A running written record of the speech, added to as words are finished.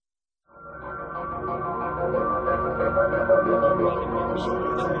musical,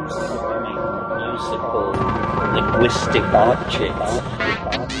 linguistic objects.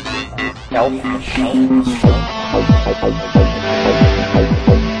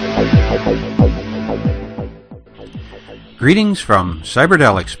 Greetings from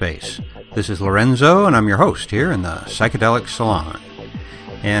Psychedelic space. This is Lorenzo, and I'm your host here in the Psychedelic Salon.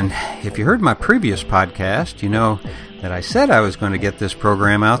 And if you heard my previous podcast, you know that I said I was going to get this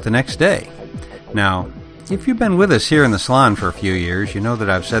program out the next day. Now, if you've been with us here in the salon for a few years, you know that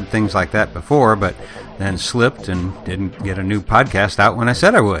I've said things like that before, but then slipped and didn't get a new podcast out when I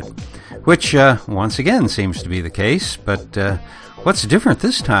said I would, which once again seems to be the case. But what's different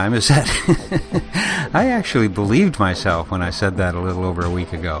this time is that I actually believed myself when I said that a little over a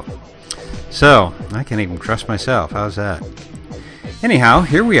week ago. So, I can't even trust myself. How's that? Anyhow,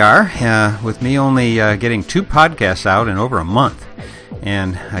 here we are, with me only getting 2 podcasts out in over a month.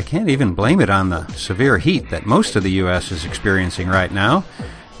 And I can't even blame it on the severe heat that most of the U.S. is experiencing right now,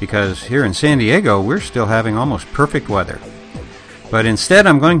 because here in San Diego, we're still having almost perfect weather. But instead,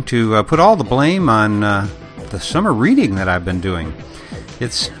 I'm going to put all the blame on the summer reading that I've been doing.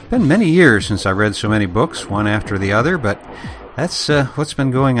 It's been many years since I read so many books, one after the other, but that's what's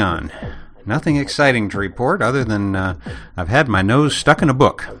been going on. Nothing exciting to report other than I've had my nose stuck in a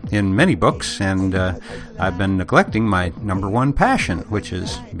book, in many books, and I've been neglecting my number one passion, which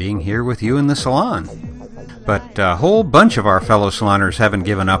is being here with you in the salon. But a whole bunch of our fellow saloners haven't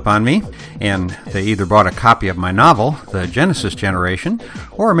given up on me, and they either bought a copy of my novel, The Genesis Generation,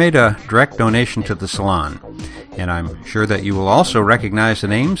 or made a direct donation to the salon. And I'm sure that you will also recognize the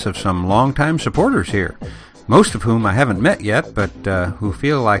names of some longtime supporters here, most of whom I haven't met yet, but who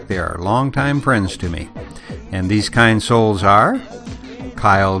feel like they are longtime friends to me. And these kind souls are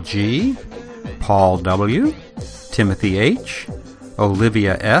Kyle G., Paul W., Timothy H.,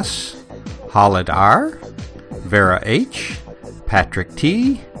 Olivia S., Holland R., Vera H., Patrick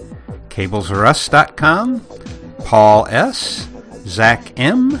T., CablesRus.com, Paul S., Zach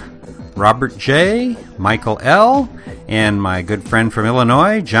M., Robert J., Michael L., and my good friend from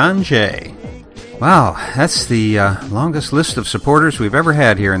Illinois, John J. Wow, that's the longest list of supporters we've ever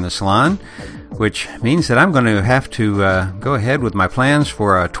had here in the salon, which means that I'm going to have to go ahead with my plans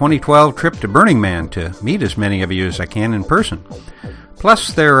for a 2012 trip to Burning Man to meet as many of you as I can in person.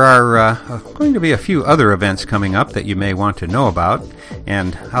 Plus, there are going to be a few other events coming up that you may want to know about,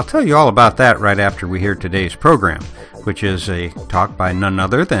 and I'll tell you all about that right after we hear today's program, which is a talk by none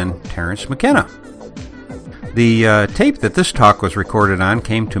other than Terence McKenna. The tape that this talk was recorded on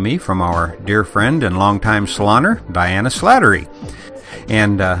came to me from our dear friend and longtime saloner, Diana Slattery.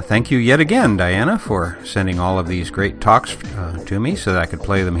 And thank you yet again, Diana, for sending all of these great talks to me so that I could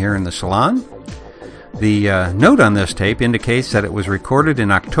play them here in the salon. The note on this tape indicates that it was recorded in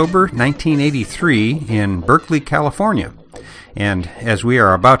October 1983 in Berkeley, California. And as we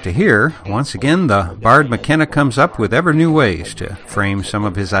are about to hear, once again, the Bard McKenna comes up with ever new ways to frame some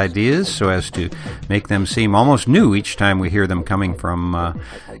of his ideas so as to make them seem almost new each time we hear them coming from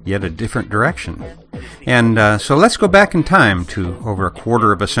yet a different direction. And so let's go back in time to over a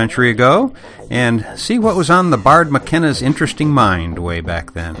quarter of a century ago and see what was on the Bard McKenna's interesting mind way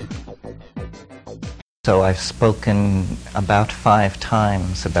back then. So I've spoken about 5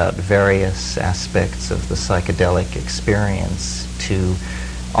 times about various aspects of the psychedelic experience to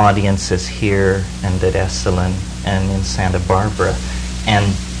audiences here and at Salon and in Santa Barbara. And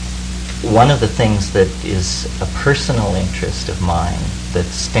one of the things that is a personal interest of mine that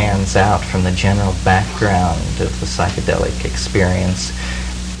stands out from the general background of the psychedelic experience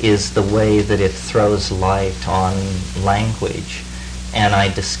is the way that it throws light on language. And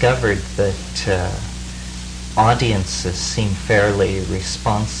I discovered that audiences seem fairly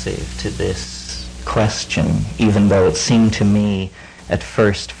responsive to this question, even though it seemed to me at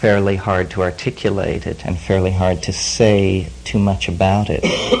first fairly hard to articulate it and fairly hard to say too much about it.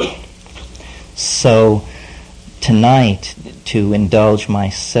 So tonight, to indulge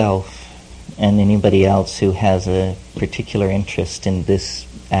myself and anybody else who has a particular interest in this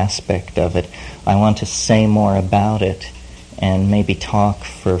aspect of it, I want to say more about it and maybe talk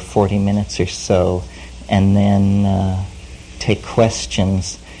for 40 minutes or so and then take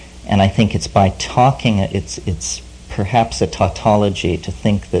questions. And I think it's by talking, it's perhaps a tautology to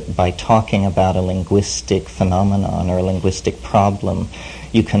think that by talking about a linguistic phenomenon or a linguistic problem,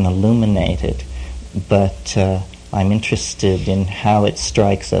 you can illuminate it. But I'm interested in how it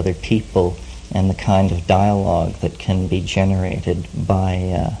strikes other people and the kind of dialogue that can be generated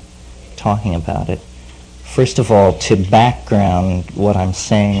by talking about it. First of all, to background what I'm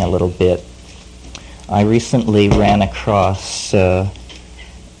saying a little bit, I recently ran across a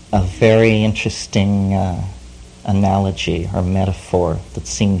very interesting analogy or metaphor that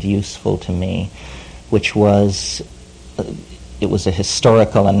seemed useful to me, which was, it was a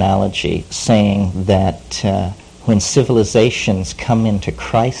historical analogy saying that when civilizations come into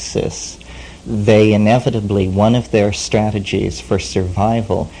crisis, they inevitably, one of their strategies for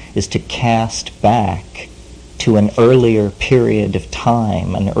survival is to cast back to an earlier period of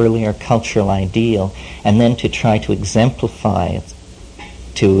time, an earlier cultural ideal, and then to try to exemplify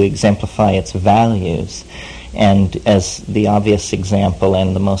its values. And as the obvious example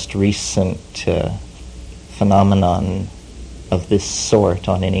and the most recent phenomenon of this sort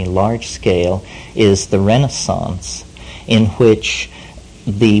on any large scale is the Renaissance, in which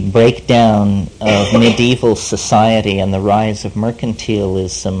the breakdown of medieval society and the rise of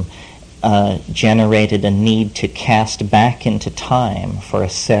mercantilism generated a need to cast back into time for a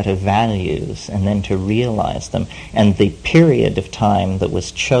set of values and then to realize them. And the period of time that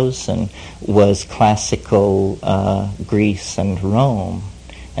was chosen was classical Greece and Rome.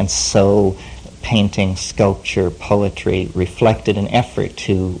 And so painting, sculpture, poetry reflected an effort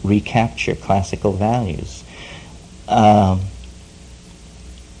to recapture classical values.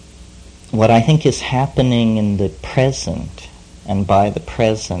 What I think is happening in the present, and by the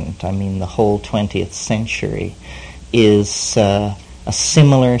present I mean the whole 20th century, is a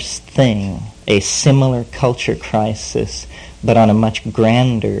similar thing, a similar culture crisis, but on a much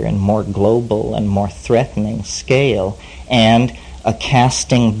grander and more global and more threatening scale, and a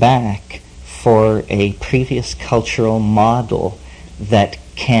casting back for a previous cultural model that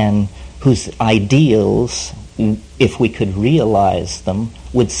whose ideals, if we could realize them,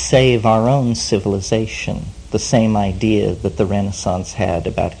 would save our own civilization. The same idea that the Renaissance had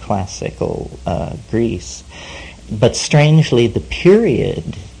about classical Greece. But strangely, the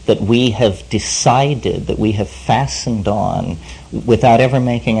period that we have decided, that we have fastened on, without ever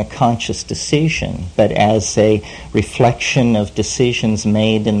making a conscious decision, but as a reflection of decisions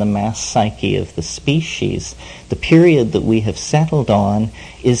made in the mass psyche of the species, the period that we have settled on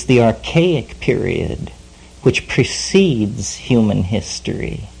is the archaic period, which precedes human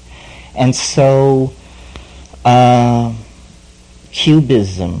history. And so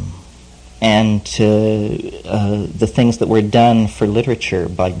Cubism and the things that were done for literature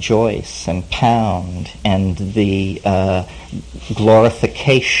by Joyce and Pound, and the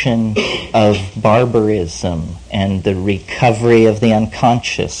glorification of barbarism and the recovery of the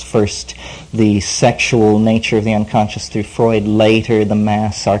unconscious, first the sexual nature of the unconscious through Freud, later the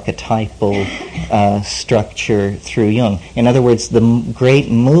mass archetypal structure through Jung. In other words, the great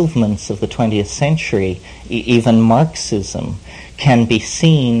movements of the 20th century, even Marxism, can be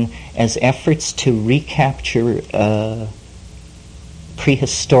seen as efforts to recapture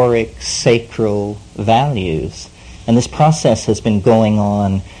prehistoric sacral values. And this process has been going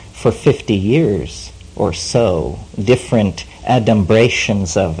on for 50 years or so, different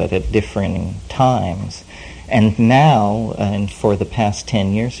adumbrations of it at different times. And now, and for the past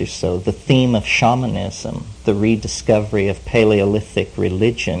 10 years or so, the theme of shamanism, the rediscovery of Paleolithic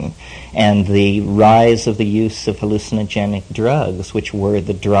religion, and the rise of the use of hallucinogenic drugs, which were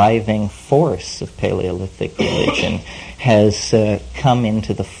the driving force of Paleolithic religion, has come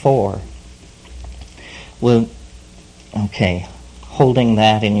into the fore. Well, okay, holding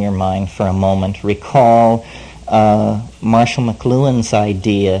that in your mind for a moment, recall Marshall McLuhan's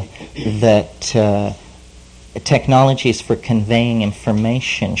idea that technologies for conveying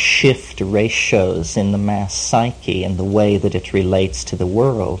information shift ratios in the mass psyche and the way that it relates to the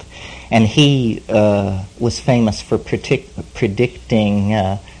world. And he was famous for predicting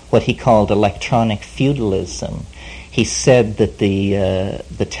what he called electronic feudalism. He said that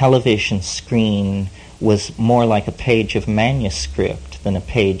the television screen was more like a page of manuscript than a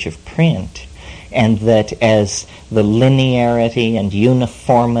page of print, and that as the linearity and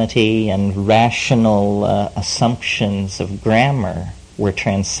uniformity and rational assumptions of grammar were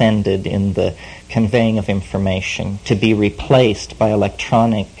transcended in the conveying of information, to be replaced by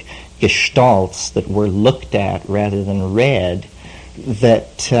electronic gestalts that were looked at rather than read,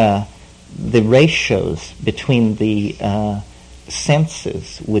 that the ratios between the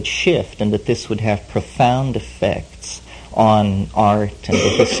senses would shift, and that this would have profound effects on art and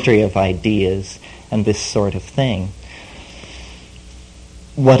the history of ideas and this sort of thing.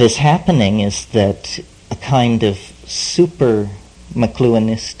 What is happening is that a kind of super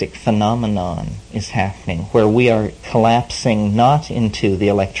McLuhanistic phenomenon is happening, where we are collapsing not into the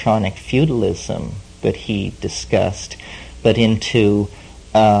electronic feudalism that he discussed, but into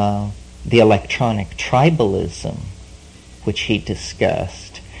the electronic tribalism which he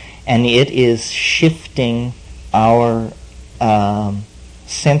discussed. And it is shifting our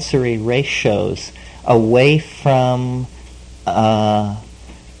sensory ratios away from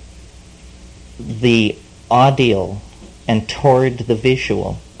the audio and toward the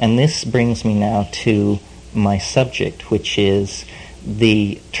visual. And this brings me now to my subject, which is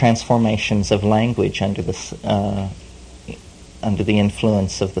the transformations of language under the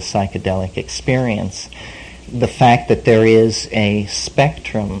influence of the psychedelic experience. The fact that there is a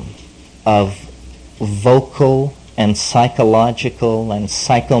spectrum of vocal and psychological and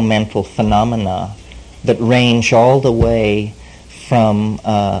psychomental phenomena that range all the way from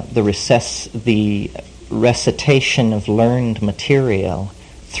the recitation of learned material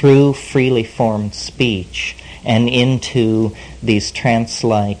through freely formed speech and into these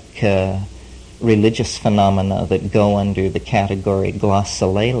trance-like religious phenomena that go under the category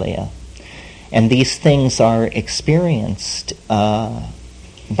glossolalia. And these things are experienced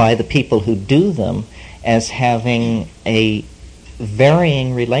by the people who do them as having a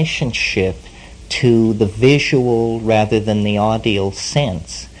varying relationship to the visual rather than the audio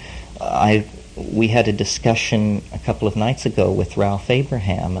sense. We had a discussion a couple of nights ago with Ralph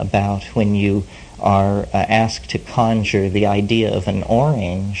Abraham about when you are asked to conjure the idea of an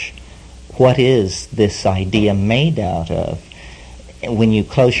orange, what is this idea made out of? When you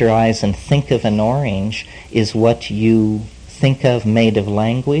close your eyes and think of an orange, is what you think of made of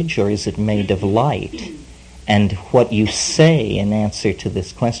language, or is it made of light? And what you say in answer to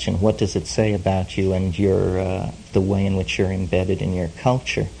this question, what does it say about you and your the way in which you're embedded in your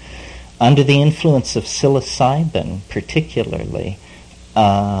culture? Under the influence of psilocybin, particularly,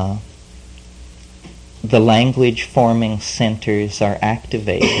 the language-forming centers are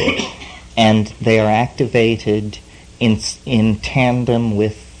activated, and they are activated in tandem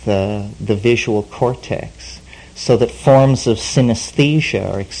with the visual cortex, so that forms of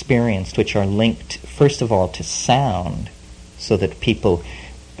synesthesia are experienced, which are linked, first of all, to sound, so that people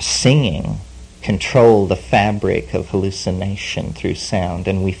singing control the fabric of hallucination through sound.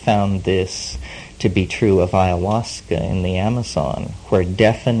 And we found this to be true of ayahuasca in the Amazon, where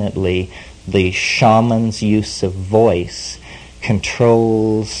definitely the shaman's use of voice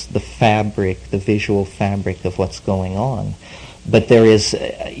controls the fabric, the visual fabric of what's going on. But there is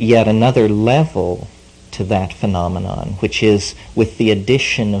yet another level to that phenomenon, which is, with the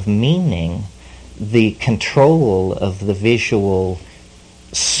addition of meaning, the control of the visual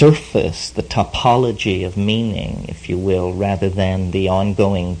surface, the topology of meaning, if you will, rather than the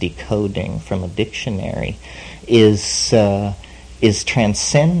ongoing decoding from a dictionary, is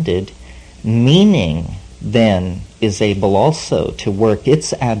transcended. Meaning then is able also to work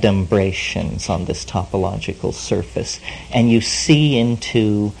its adumbrations on this topological surface, and you see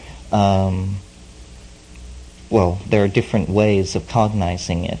into there are different ways of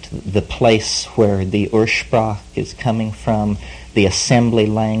cognizing it. The place where the Ursprach is coming from, the assembly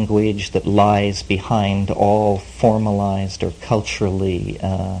language that lies behind all formalized or culturally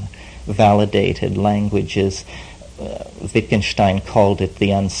validated languages. Wittgenstein called it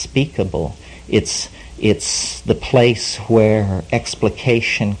the unspeakable. It's the place where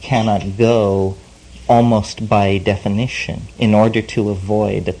explication cannot go almost by definition in order to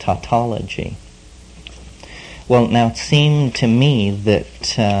avoid a tautology. Well, now it seemed to me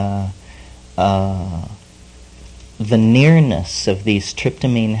that the nearness of these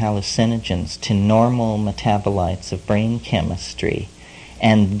tryptamine hallucinogens to normal metabolites of brain chemistry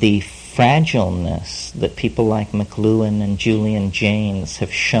and the fragileness that people like McLuhan and Julian Jaynes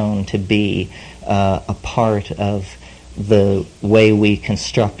have shown to be a part of the way we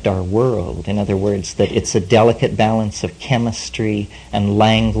construct our world. In other words, that it's a delicate balance of chemistry and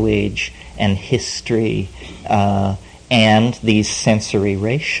language and history and these sensory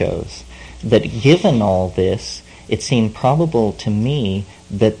ratios. That given all this, it seemed probable to me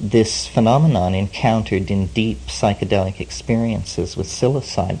that this phenomenon encountered in deep psychedelic experiences with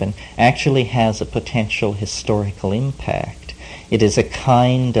psilocybin actually has a potential historical impact. It is a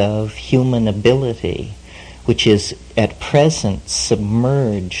kind of human ability which is at present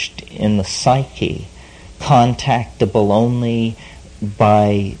submerged in the psyche, contactable only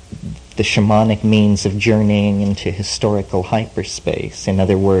by the shamanic means of journeying into historical hyperspace. In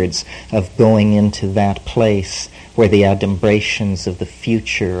other words, of going into that place where the adumbrations of the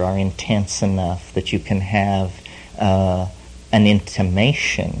future are intense enough that you can have an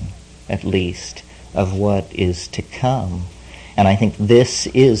intimation, at least, of what is to come. And I think this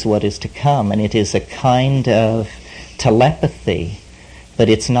is what is to come, and it is a kind of telepathy, but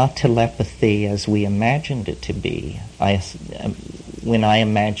it's not telepathy as we imagined it to be. When I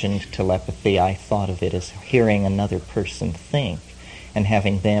imagined telepathy, I thought of it as hearing another person think and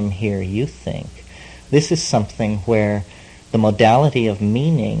having them hear you think. This is something where the modality of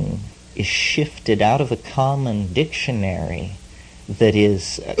meaning is shifted out of a common dictionary that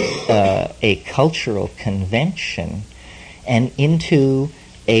is a cultural convention and into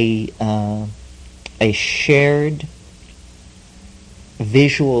a shared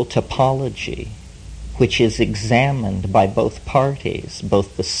visual topology, which is examined by both parties,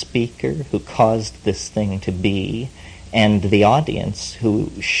 both the speaker who caused this thing to be and the audience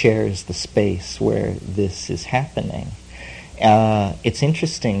who shares the space where this is happening. It's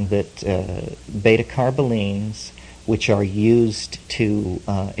interesting that beta-carbolines, which are used to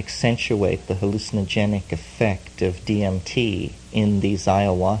accentuate the hallucinogenic effect of DMT in these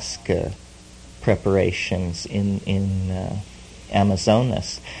ayahuasca preparations in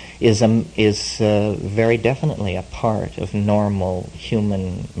Amazonas, is very definitely a part of normal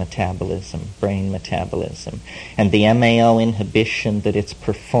human metabolism, brain metabolism. And the MAO inhibition that it's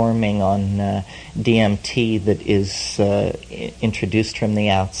performing on DMT that is introduced from the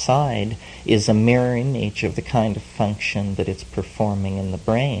outside is a mirror image of the kind of function that it's performing in the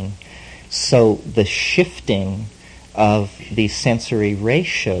brain. So the shifting of these sensory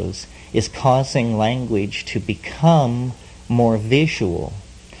ratios is causing language to become more visual.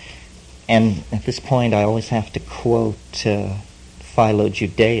 And at this point, I always have to quote Philo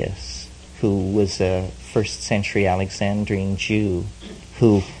Judaeus, who was a first-century Alexandrine Jew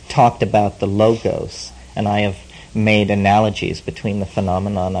who talked about the logos. And I have made analogies between the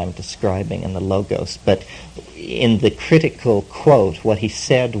phenomenon I'm describing and the logos. But in the critical quote, what he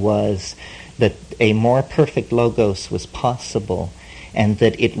said was that a more perfect logos was possible, and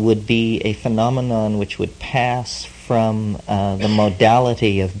that it would be a phenomenon which would pass from the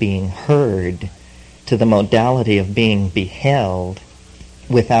modality of being heard to the modality of being beheld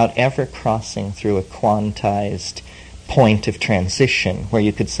without ever crossing through a quantized point of transition where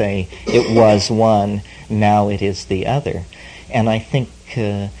you could say it was one, now it is the other. And I think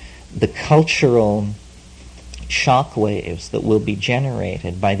the cultural shock waves that will be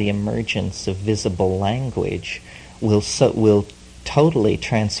generated by the emergence of visible language will totally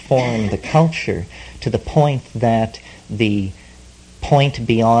transform the culture to the point that the point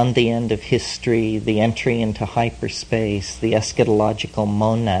beyond the end of history, the entry into hyperspace, the eschatological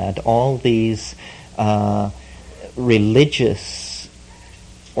monad, all these religious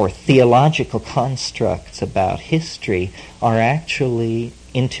or theological constructs about history are actually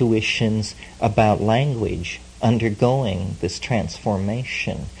intuitions about language undergoing this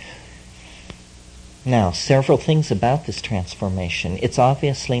transformation. Now, several things about this transformation. It's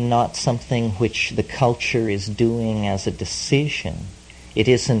obviously not something which the culture is doing as a decision. It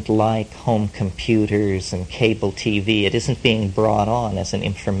isn't like home computers and cable TV. It isn't being brought on as an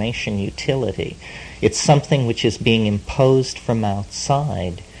information utility. It's something which is being imposed from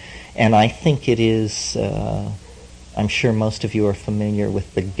outside. And I think it is, I'm sure most of you are familiar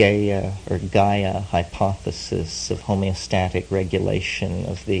with the Gaia hypothesis of homeostatic regulation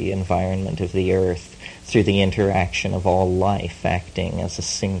of the environment of the Earth through the interaction of all life acting as a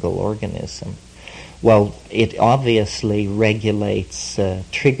single organism. Well, it obviously regulates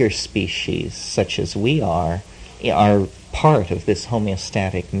trigger species such as we are part of this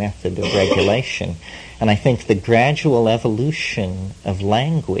homeostatic method of regulation. And I think the gradual evolution of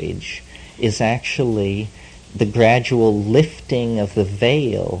language is actually the gradual lifting of the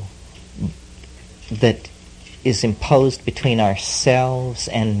veil that is imposed between ourselves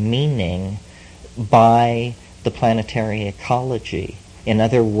and meaning by the planetary ecology. In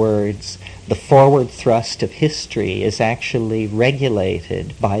other words, the forward thrust of history is actually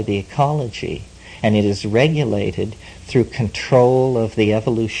regulated by the ecology, and it is regulated through control of the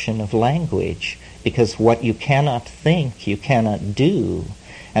evolution of language, because what you cannot think, you cannot do,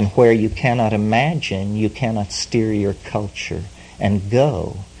 and where you cannot imagine, you cannot steer your culture and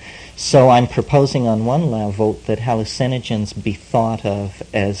go. So I'm proposing on one level that hallucinogens be thought of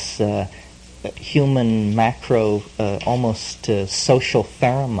as human macro, almost social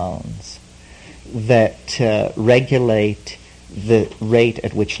pheromones that regulate the rate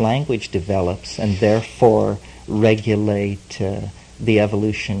at which language develops and therefore regulate the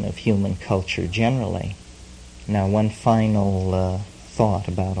evolution of human culture generally. Now, one final thought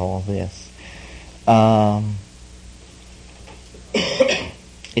about all this.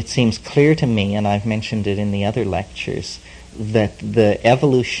 It seems clear to me, and I've mentioned it in the other lectures, that the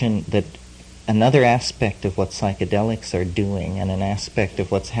evolution, that another aspect of what psychedelics are doing and an aspect of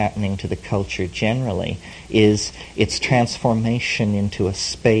what's happening to the culture generally is its transformation into a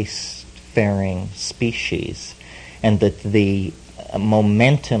space-faring species, and that the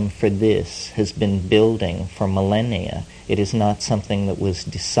momentum for this has been building for millennia. It is not something that was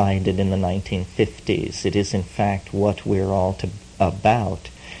decided in the 1950s. It is, in fact, what we're all about.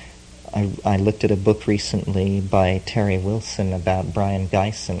 I looked at a book recently by Terry Wilson about Brian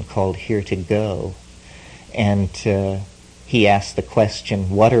Geisen called Here to Go, and he asked the question,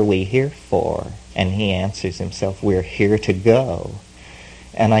 what are we here for? And he answers himself, we're here to go.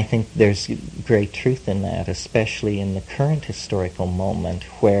 And I think there's great truth in that, especially in the current historical moment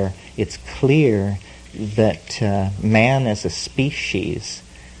where it's clear that man as a species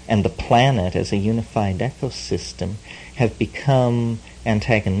and the planet as a unified ecosystem have become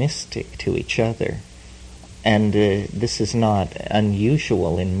antagonistic to each other. And this is not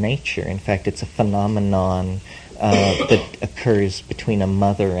unusual in nature. In fact, it's a phenomenon that occurs between a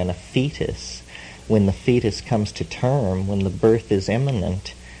mother and a fetus. When the fetus comes to term, when the birth is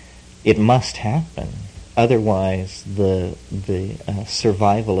imminent, it must happen. Otherwise, the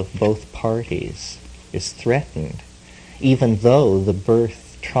survival of both parties is threatened, even though the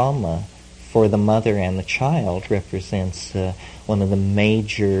birth trauma for the mother and the child represents one of the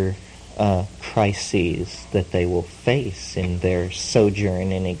major crises that they will face in their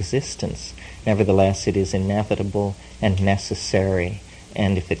sojourn in existence. Nevertheless, it is inevitable and necessary,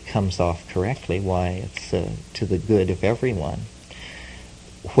 and if it comes off correctly, why, it's to the good of everyone.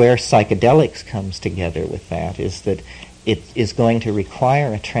 Where psychedelics comes together with that is that it is going to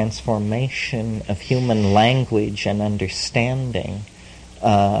require a transformation of human language and understanding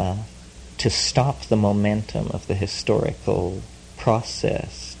to stop the momentum of the historical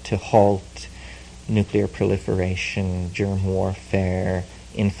process, to halt nuclear proliferation, germ warfare,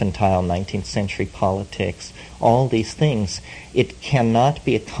 infantile 19th century politics, all these things. It cannot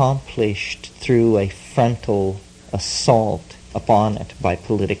be accomplished through a frontal assault upon it by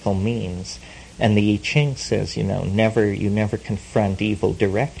political means. And the I Ching says, you never confront evil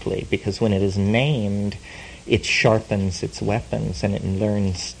directly, because when it is named, it sharpens its weapons and it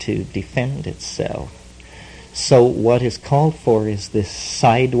learns to defend itself. So what is called for is this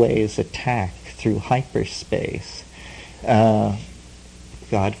sideways attack through hyperspace.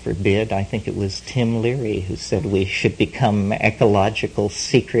 God forbid, I think it was Tim Leary who said we should become ecological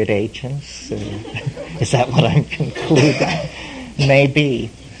secret agents. Is that what I'm concluding? Maybe.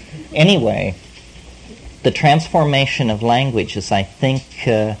 Anyway, the transformation of language is, I think,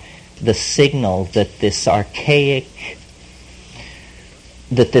 the signal that this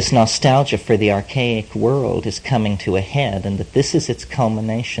nostalgia for the archaic world is coming to a head, and that this is its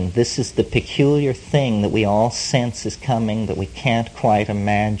culmination. This is the peculiar thing that we all sense is coming, that we can't quite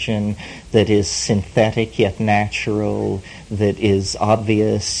imagine, that is synthetic yet natural, that is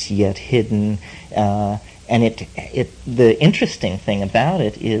obvious yet hidden. And the interesting thing about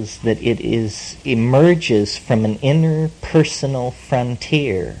it is that it emerges from an inner personal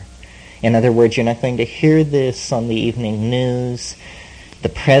frontier. In other words, you're not going to hear this on the evening news. The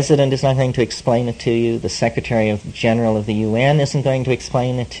president is not going to explain it to you. The Secretary General of the UN isn't going to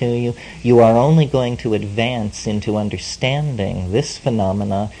explain it to you. You are only going to advance into understanding this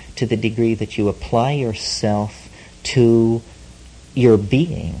phenomena to the degree that you apply yourself to your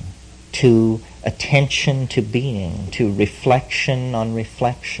being, to attention to being, to reflection on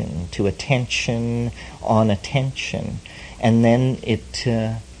reflection, to attention on attention. And then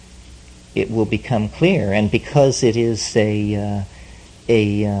it will become clear. And because it is a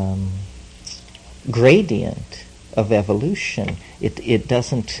gradient of evolution, it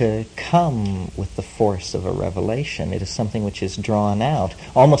doesn't come with the force of a revelation. It is something which is drawn out,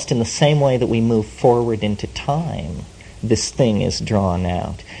 almost in the same way that we move forward into time. This thing is drawn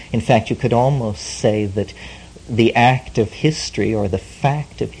out. In fact, you could almost say that the act of history, or the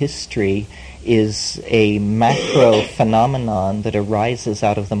fact of history, is a macro phenomenon that arises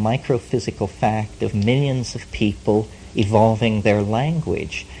out of the microphysical fact of millions of people evolving their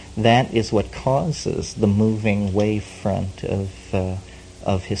language. That is what causes the moving wavefront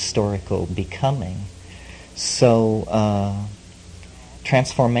of historical becoming. So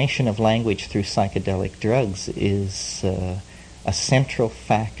transformation of language through psychedelic drugs is a central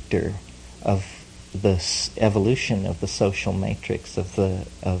factor of the evolution of the social matrix of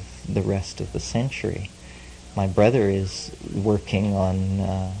the rest of the century. My brother is working on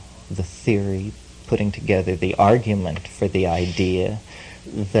the theory, putting together the argument for the idea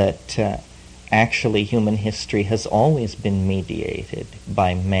that actually human history has always been mediated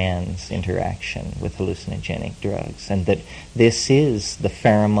by man's interaction with hallucinogenic drugs, and that this is the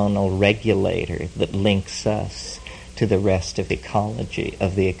pheromonal regulator that links us to the rest of the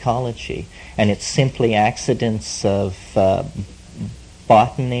ecology. And it's simply accidents of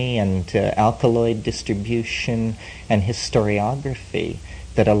botany and alkaloid distribution and historiography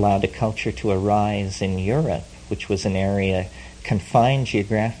that allowed a culture to arise in Europe, which was an area confined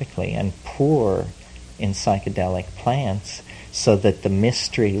geographically and poor in psychedelic plants, so that the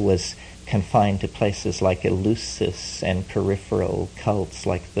mystery was confined to places like Eleusis and peripheral cults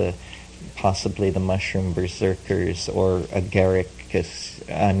like possibly the mushroom berserkers or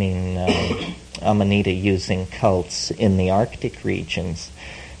Amanita-using cults in the Arctic regions.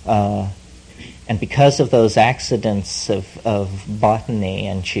 And because of those accidents of botany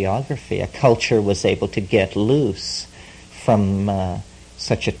and geography, a culture was able to get loose from the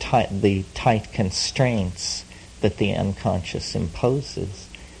tight constraints that the unconscious imposes.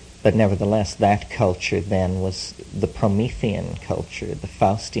 But nevertheless, that culture then was the Promethean culture, the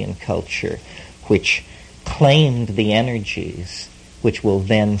Faustian culture, which claimed the energies which will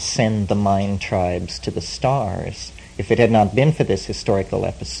then send the mind tribes to the stars. If it had not been for this historical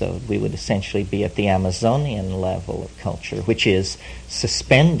episode, we would essentially be at the Amazonian level of culture, which is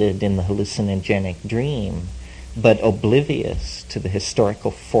suspended in the hallucinogenic dream, but oblivious to the historical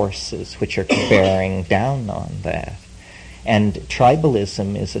forces which are bearing down on that. And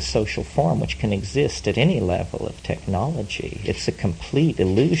tribalism is a social form which can exist at any level of technology. It's a complete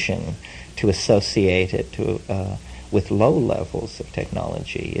illusion to associate it with low levels of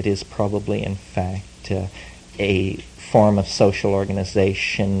technology. It is probably, in fact, a form of social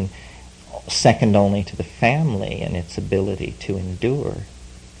organization second only to the family in its ability to endure.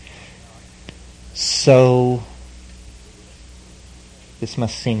 So, this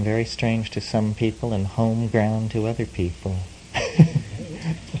must seem very strange to some people and home ground to other people.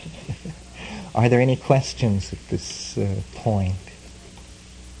 Are there any questions at this point?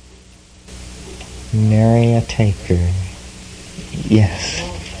 Nary a taker. Yes.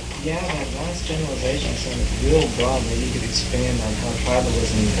 Yeah, that last generalization sounded real broad. Maybe you could expand on how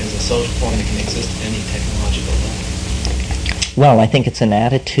tribalism is a social form that can exist at any technological level. Well, I think it's an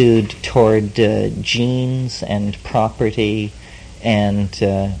attitude toward genes and property and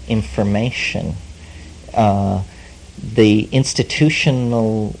information. The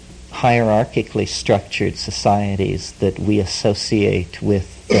institutional, hierarchically structured societies that we associate with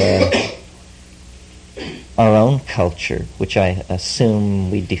our own culture, which I assume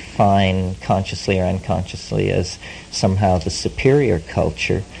we define consciously or unconsciously as somehow the superior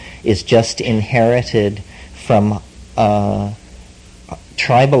culture, is just inherited from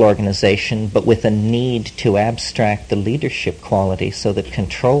tribal organization, but with a need to abstract the leadership quality so that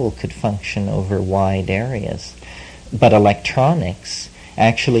control could function over wide areas. But electronics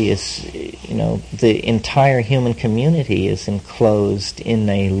actually is, the entire human community is enclosed in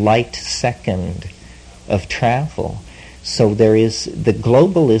a light second of travel. So the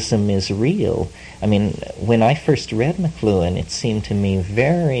globalism is real. I mean, when I first read McLuhan, it seemed to me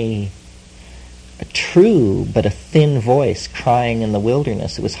very true, but a thin voice crying in the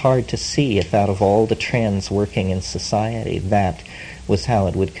wilderness. It was hard to see if out of all the trends working in society, that was how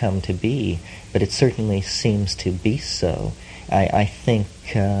it would come to be. But it certainly seems to be so. I think,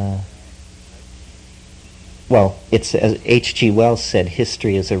 it's as H.G. Wells said,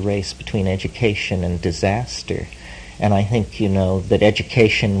 history is a race between education and disaster. And I think, that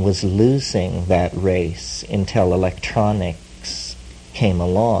education was losing that race until electronics came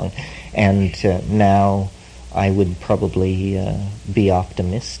along. And now I would probably be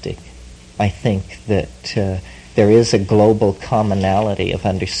optimistic. I think that there is a global commonality of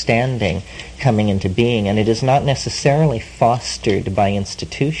understanding coming into being, and it is not necessarily fostered by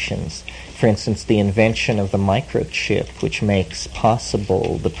institutions. For instance, the invention of the microchip, which makes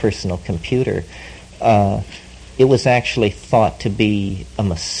possible the personal computer, it was actually thought to be a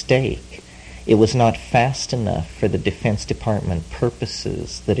mistake. It was not fast enough for the Defense Department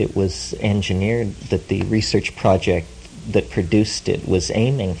purposes that it was engineered, that the research project that produced it was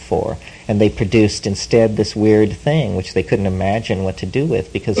aiming for. And they produced instead this weird thing which they couldn't imagine what to do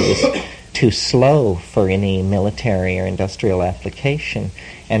with because it was too slow for any military or industrial application.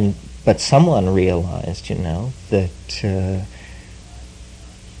 But someone realized, that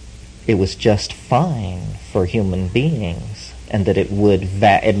it was just fine for human beings, and that it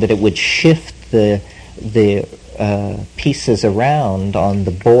would shift the pieces around on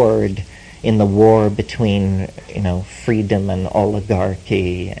the board in the war between freedom and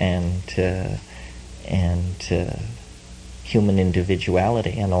oligarchy and human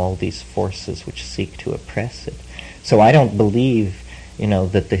individuality and all these forces which seek to oppress it. So I don't believe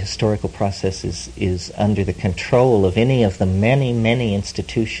that the historical process is under the control of any of the many, many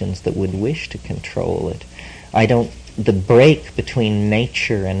institutions that would wish to control it. The break between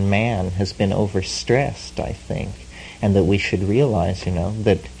nature and man has been overstressed, I think, and that we should realize,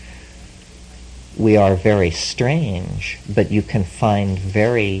 that we are very strange, but you can find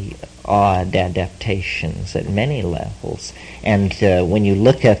very odd adaptations at many levels. And when you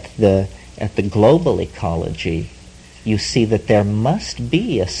look at the global ecology, you see that there must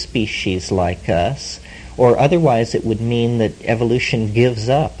be a species like us, or otherwise it would mean that evolution gives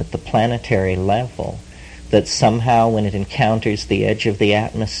up at the planetary level, that somehow when it encounters the edge of the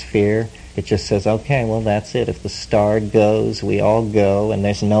atmosphere, it just says, okay, well, that's it. If the star goes, we all go, and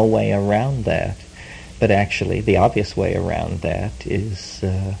there's no way around that. But actually, the obvious way around that is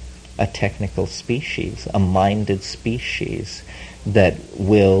a technical species, a minded species that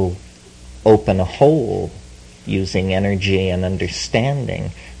will open a hole using energy and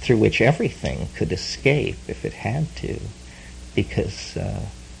understanding through which everything could escape if it had to. Because,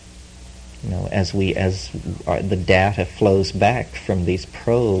 as the data flows back from these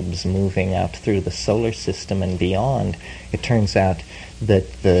probes moving out through the solar system and beyond, it turns out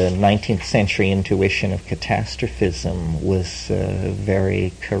that the 19th century intuition of catastrophism was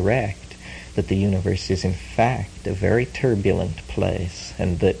very correct, that the universe is in fact a very turbulent place,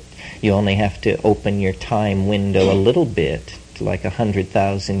 and that you only have to open your time window a little bit, to like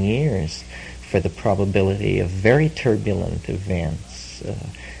 100,000 years, for the probability of very turbulent events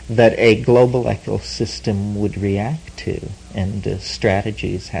that a global ecosystem would react to, and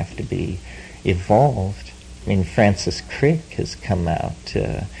strategies have to be evolved. I mean, Francis Crick has come out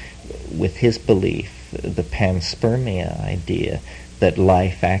with his belief, the panspermia idea, that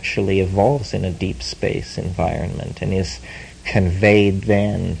life actually evolves in a deep space environment and is conveyed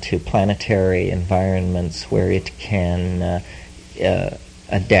then to planetary environments where it can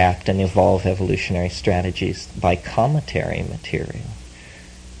adapt and evolve evolutionary strategies by cometary material.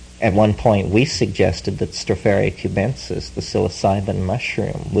 At one point, we suggested that Stropharia cubensis, the psilocybin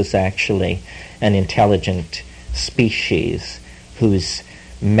mushroom, was actually an intelligent species whose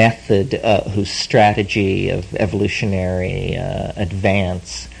method, whose strategy of evolutionary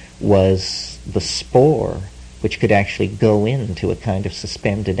advance was the spore, which could actually go into a kind of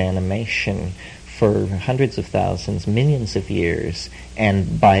suspended animation for hundreds of thousands, millions of years,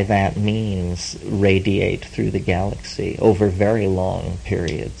 and by that means radiate through the galaxy over very long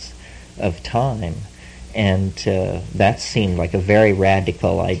periods of time. And that seemed like a very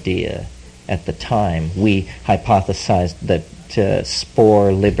radical idea at the time. We hypothesized that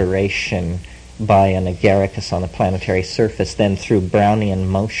spore liberation by an agaricus on the planetary surface, then through Brownian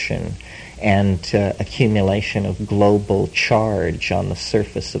motion and accumulation of global charge on the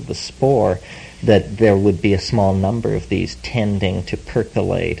surface of the spore, that there would be a small number of these tending to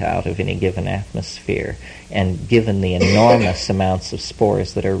percolate out of any given atmosphere. And given the enormous amounts of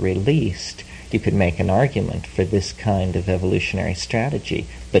spores that are released, you could make an argument for this kind of evolutionary strategy.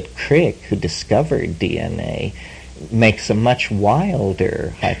 But Crick, who discovered DNA, makes a much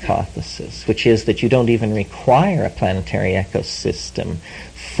wilder hypothesis, which is that you don't even require a planetary ecosystem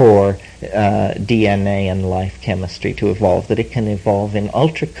for DNA and life chemistry to evolve, that it can evolve in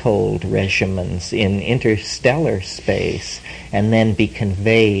ultra-cold regimens in interstellar space and then be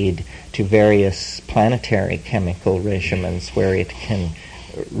conveyed to various planetary chemical regimens where it can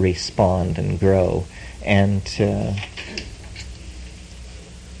respond and grow. And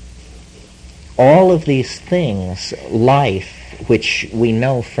all of these things, life, which we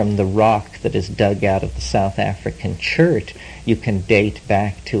know from the rock that is dug out of the South African chert, you can date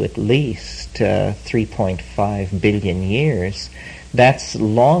back to at least 3.5 billion years. That's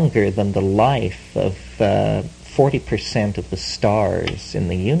longer than the life of 40% of the stars in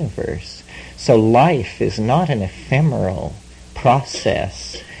the universe. So life is not an ephemeral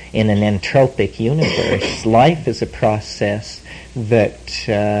process in an entropic universe. Life is a process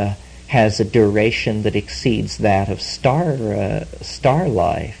that has a duration that exceeds that of star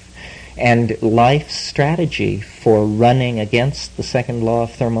life. And life's strategy for running against the second law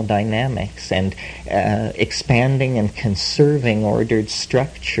of thermodynamics and expanding and conserving ordered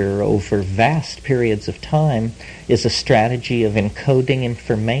structure over vast periods of time is a strategy of encoding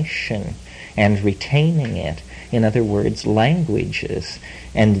information and retaining it. In other words, languages.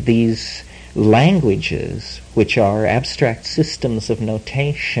 And these languages, which are abstract systems of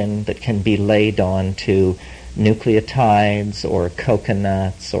notation that can be laid on to nucleotides or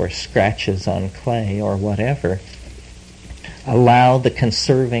coconuts or scratches on clay or whatever, allow the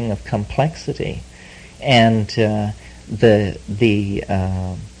conserving of complexity. And the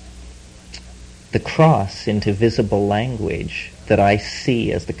cross into visible language that I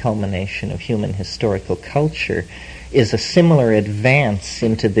see as the culmination of human historical culture is a similar advance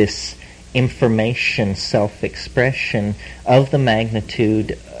into this information self-expression of the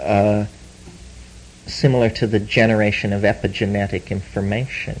magnitude similar to the generation of epigenetic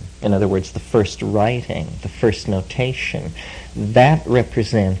information. In other words, the first writing, the first notation, that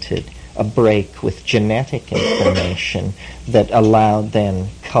represented a break with genetic information that allowed then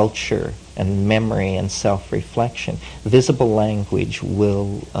culture and memory and self-reflection. Visible language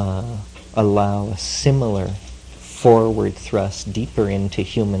will allow a similar forward thrust deeper into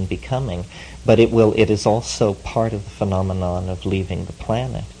human becoming, but it is also part of the phenomenon of leaving the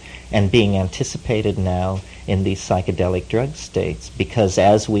planet and being anticipated now in these psychedelic drug states, because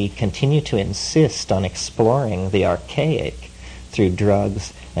as we continue to insist on exploring the archaic through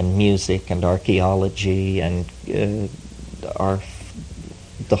drugs and music and archaeology and the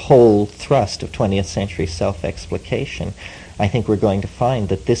whole thrust of 20th century self-explication, I think we're going to find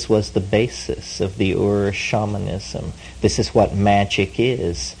that this was the basis of the Ur shamanism. This is what magic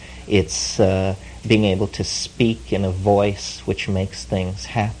is. It's being able to speak in a voice which makes things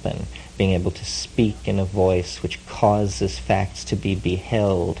happen, being able to speak in a voice which causes facts to be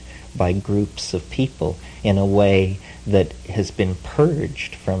beheld by groups of people in a way that has been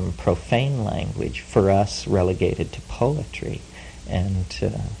purged from profane language, for us relegated to poetry and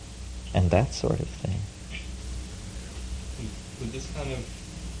that sort of thing. Would this kind of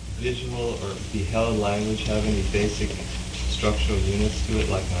visual or beheld language have any basic structural units to it,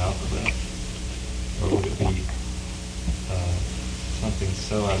 like an alphabet? Or would it be something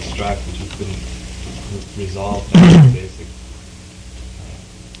so abstract that you couldn't resolve that basic?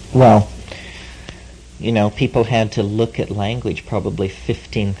 Well, people had to look at language probably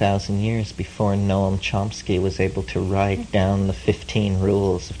 15,000 years before Noam Chomsky was able to write down the 15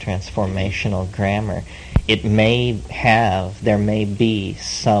 rules of transformational grammar. There may be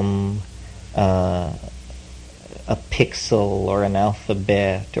some a pixel or an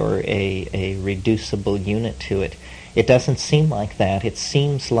alphabet or a reducible unit to it. It doesn't seem like that. It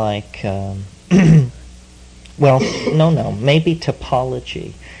seems like, maybe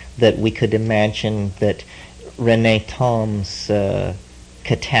topology, that we could imagine that René Thom's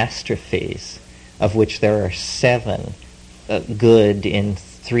catastrophes, of which there are 7, good in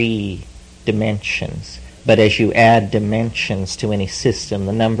 3 dimensions. But as you add dimensions to any system,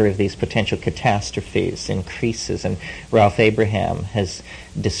 the number of these potential catastrophes increases. And Ralph Abraham has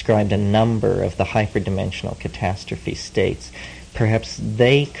described a number of the hyperdimensional catastrophe states. Perhaps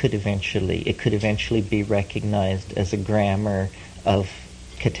it could eventually be recognized as a grammar of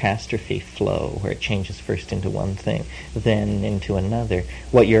catastrophe flow, where it changes first into one thing, then into another.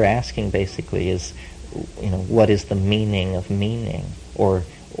 What you're asking basically is, what is the meaning of meaning? Or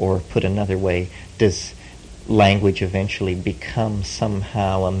put another way, does language eventually become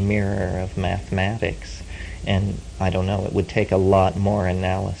somehow a mirror of mathematics? And I don't know, it would take a lot more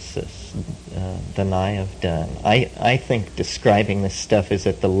analysis than I have done. I think describing this stuff is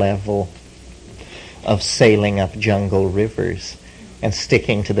at the level of sailing up jungle rivers and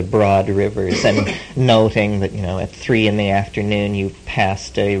sticking to the broad rivers and noting that, at 3 p.m. you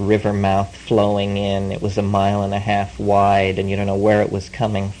passed a river mouth flowing in. It was 1.5 miles wide, and you don't know where it was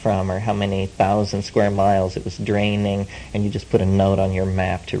coming from or how many 1,000 square miles it was draining, and you just put a note on your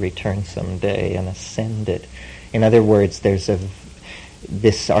map to return someday and ascend it. In other words, there's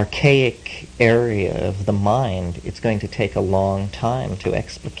this archaic area of the mind. It's going to take a long time to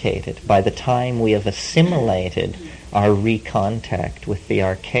explicate it. By the time we have assimilated our recontact with the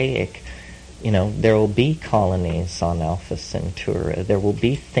archaic, there will be colonies on Alpha Centauri. There will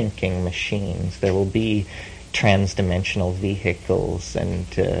be thinking machines. There will be transdimensional vehicles and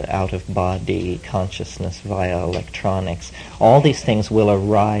out-of-body consciousness via electronics. All these things will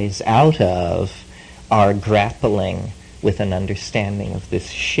arise out of our grappling with an understanding of this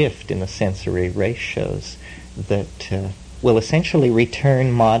shift in the sensory ratios that will essentially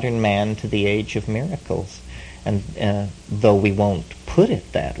return modern man to the age of miracles. And though we won't put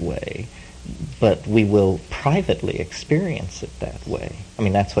it that way, but we will privately experience it that way. I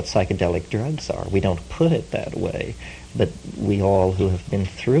mean, that's what psychedelic drugs are. We don't put it that way, but we all who have been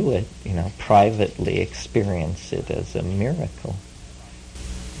through it, privately experience it as a miracle.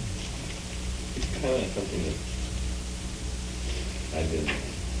 It's kind of something that I've been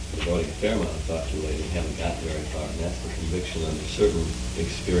devoting a fair amount of thought to lately and haven't gotten very far, and that's the conviction under certain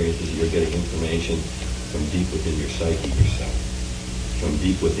experiences that you're getting information from deep within your psyche yourself, from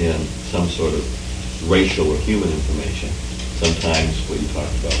deep within some sort of racial or human information. Sometimes what you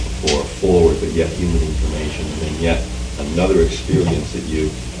talked about before, forward but yet human information, and then yet another experience that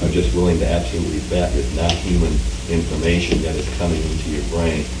you are just willing to absolutely bet is not human information yet is coming into your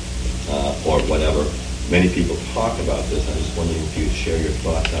brain, or whatever. Many people talk about this. I'm just wondering if you'd share your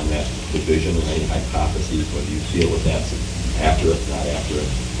thoughts on that division or any hypotheses, whether you feel that that's accurate, not accurate.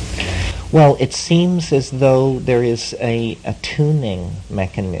 Well, it seems as though there is a tuning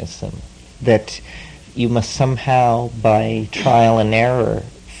mechanism that you must somehow, by trial and error,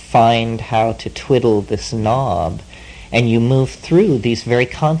 find how to twiddle this knob. and you move through these very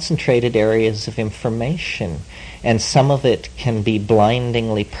concentrated areas of information, and some of it can be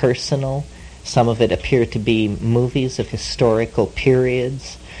blindingly personal, some of it appear to be movies of historical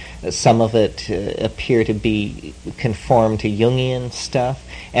periods, some of it appear to be conform to Jungian stuff,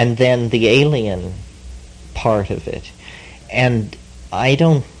 and then the alien part of it. And I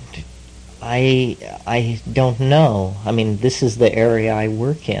don't know. I mean, this is the area I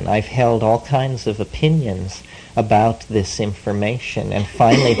work in. I've held all kinds of opinions about this information and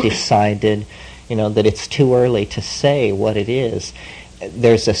finally decided, that it's too early to say what it is.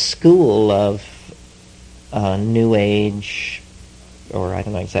 There's a school of New Age, or I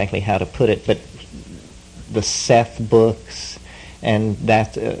don't know exactly how to put it, but the Seth books and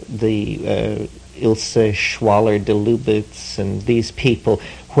that the Ilse Schwaller de Lubitz and these people,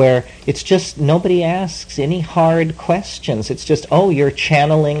 where it's just nobody asks any hard questions. It's just, oh, you're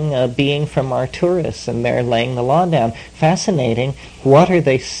channeling a being from Arcturus and they're laying the law down. Fascinating. What are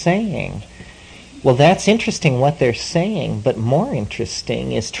they saying? Well, that's interesting what they're saying, but more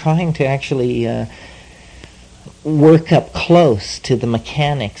interesting is trying to actually work up close to the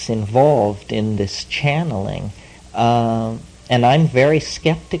mechanics involved in this channeling. And I'm very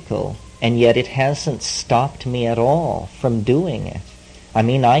skeptical, and yet it hasn't stopped me at all from doing it. I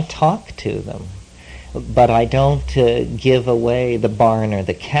mean, I talk to them, but I don't give away the barn or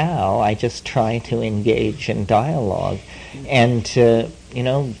the cow. I just try to engage in dialogue. And,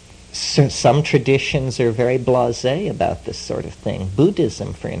 some traditions are very blasé about this sort of thing.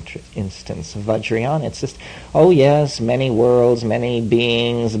 Buddhism, for instance, Vajrayana, it's just, oh yes, many worlds, many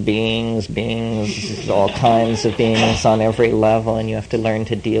beings, all kinds of beings on every level, and you have to learn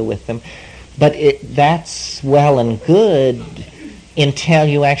to deal with them. But that's well and good until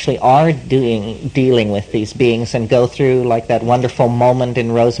you actually are dealing with these beings and go through like that wonderful moment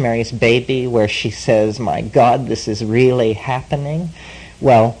in Rosemary's Baby where she says, my God, this is really happening.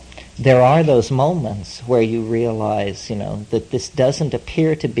 Well, there are those moments where you realize, that this doesn't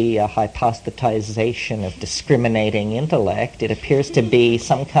appear to be a hypostatization of discriminating intellect. It appears to be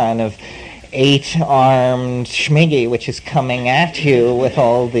some kind of 8-armed schmiggy which is coming at you with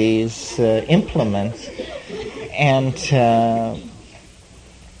all these implements. And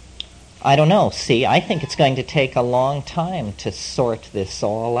I don't know. See, I think it's going to take a long time to sort this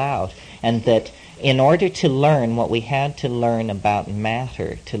all out, and that in order to learn what we had to learn about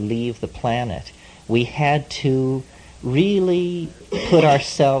matter to leave the planet, we had to really put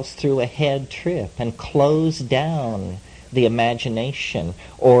ourselves through a head trip and close down the imagination,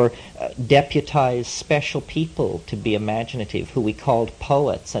 or deputize special people to be imaginative, who we called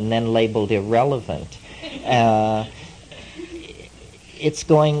poets and then labeled irrelevant. It's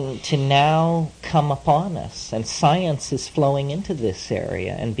going to now come upon us, and science is flowing into this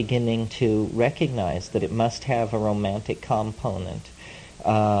area and beginning to recognize that it must have a romantic component.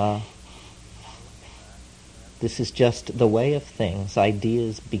 This is just the way of things.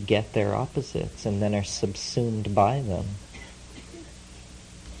 Ideas beget their opposites and then are subsumed by them.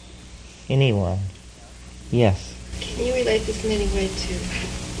 Anyone? Yes? Can you relate this in any way to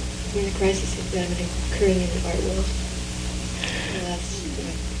the crisis of gravity occurring in the art world?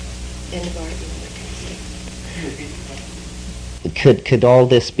 End of art and all that kind of stuff. Could all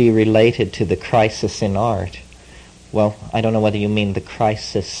this be related to the crisis in art? Well, I don't know whether you mean the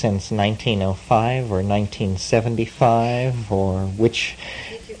crisis since 1905 or 1975 or which.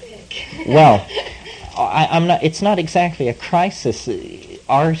 Take your pick. Well, I'm not. It's not exactly a crisis.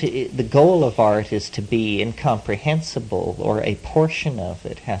 Art. The goal of art is to be incomprehensible, or a portion of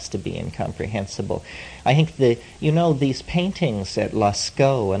it has to be incomprehensible. I think these paintings at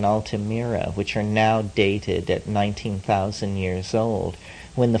Lascaux and Altamira, which are now dated at 19,000 years old,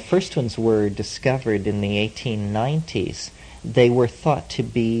 when the first ones were discovered in the 1890s, they were thought to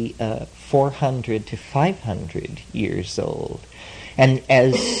be 400 to 500 years old. And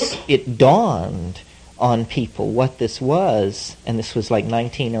as it dawned on people what this was, and this was like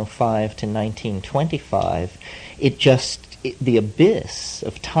 1905 to 1925, the abyss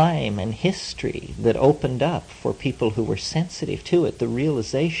of time and history that opened up for people who were sensitive to it, the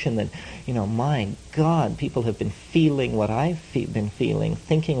realization that, my God, people have been feeling what I've been feeling,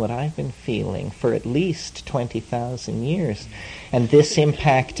 thinking what I've been feeling for at least 20,000 years. And this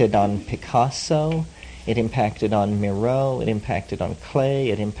impacted on Picasso, it impacted on Miro, it impacted on Klee,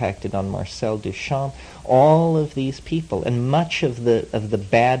 it impacted on Marcel Duchamp, all of these people. And much of the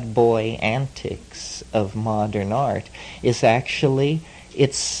bad boy antics of modern art is actually,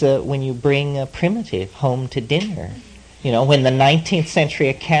 it's when you bring a primitive home to dinner. You know, when the 19th Century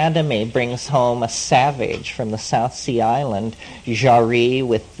Academy brings home a savage from the South Sea Island, Jarry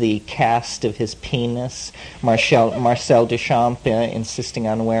with the cast of his penis, Marcel Duchamp insisting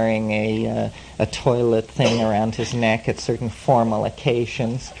on wearing a toilet thing around his neck at certain formal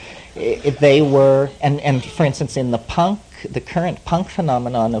occasions. They were, and for instance, in the current punk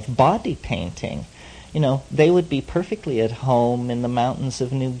phenomenon of body painting, you know, they would be perfectly at home in the mountains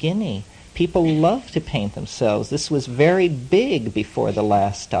of New Guinea. People love to paint themselves. This was very big before the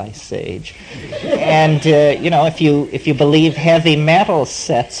last ice age. And, you know, if you believe heavy metal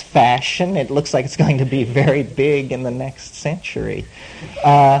sets fashion, it looks like it's going to be very big in the next century.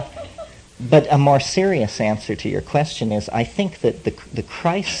 But a more serious answer to your question is, I think that the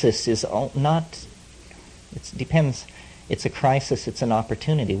crisis is not, it depends, it's a crisis, it's an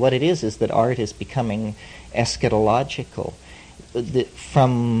opportunity. What it is that art is becoming eschatological.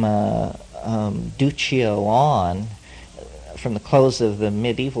 From Duccio on, from the close of the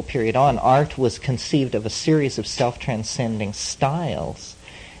medieval period on, art was conceived of a series of self-transcending styles,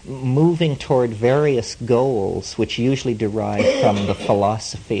 moving toward various goals, which usually derive from the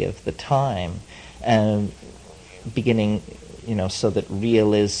philosophy of the time, beginning, you know, so that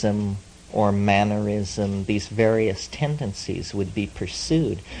realism or mannerism, these various tendencies would be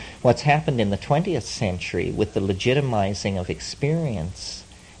pursued. What's happened in the 20th century with the legitimizing of experience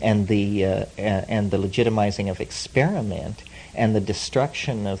and the legitimizing of experiment and the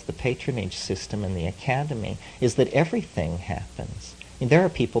destruction of the patronage system in the academy is that everything happens. I mean, there are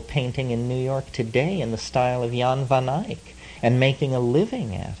people painting in New York today in the style of Jan van Eyck and making a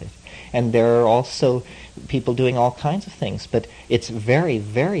living at it. And there are also people doing all kinds of things, but it's very,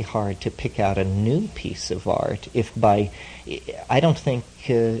 very hard to pick out a new piece of art if I don't think,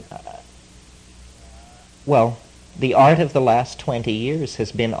 the art of the last 20 years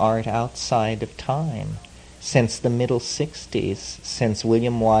has been art outside of time. Since the middle 60s, since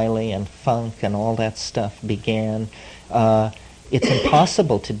William Wiley and funk and all that stuff began, it's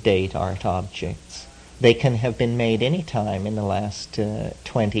impossible to date art objects. They can have been made any time in the last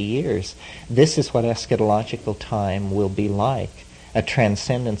 20 years. This is what eschatological time will be like, a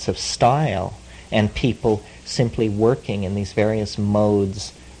transcendence of style and people simply working in these various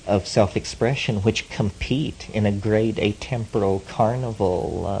modes of self-expression which compete in a great atemporal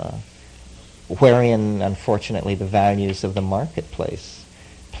carnival wherein, unfortunately, the values of the marketplace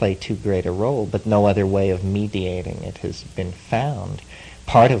play too great a role, but no other way of mediating it has been found.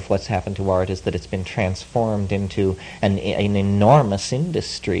 Part of what's happened to art is that it's been transformed into an enormous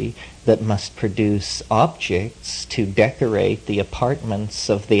industry that must produce objects to decorate the apartments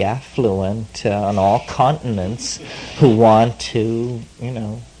of the affluent on all continents who want to, you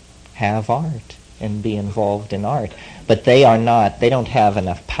know, have art and be involved in art. But they don't have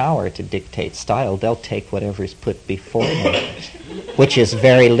enough power to dictate style. They'll take whatever's put before them, which is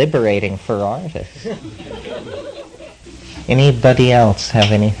very liberating for artists. Anybody else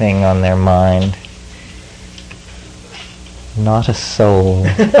have anything on their mind? Not a soul.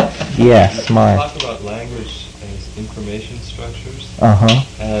 Yes, Mark. Talk about language as information structures.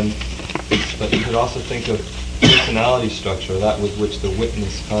 But you could also think of personality structure, that with which the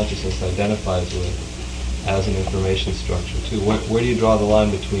witness consciousness identifies with, as an information structure too. Where do you draw the line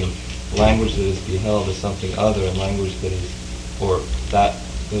between language that is beheld as something other and language that is, or that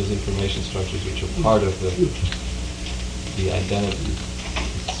those information structures which are part of the identity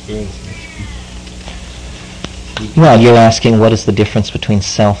experiencing? Well, you're asking what is the difference between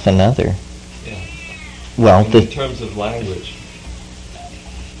self and other? Yeah. Well, in terms of language.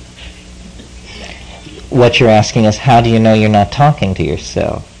 What you're asking is, how do you know you're not talking to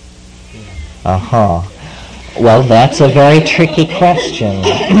yourself? Yeah. Well, that's a very tricky question.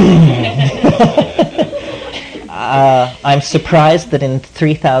 I'm surprised that in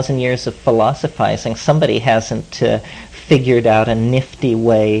 3,000 years of philosophizing, somebody hasn't figured out a nifty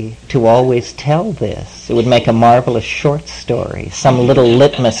way to always tell this. It would make a marvelous short story, some little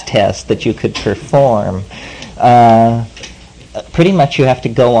litmus test that you could perform. Pretty much you have to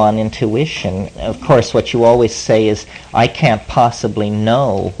go on intuition. Of course, what you always say is, I can't possibly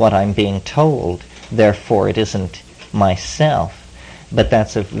know what I'm being told, therefore it isn't myself. But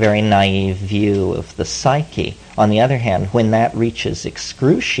that's a very naive view of the psyche. On the other hand, when that reaches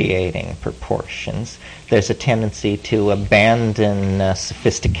excruciating proportions, there's a tendency to abandon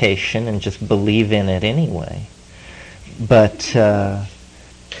sophistication and just believe in it anyway. But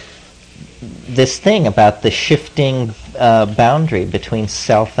this thing about the shifting boundary between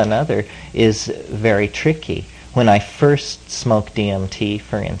self and other is very tricky. When I first smoked DMT,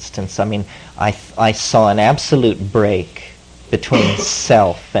 for instance, I mean, I saw an absolute break between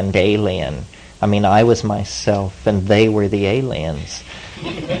self and alien I mean, I was myself and they were the aliens.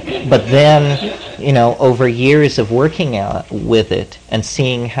 But then, over years of working out with it and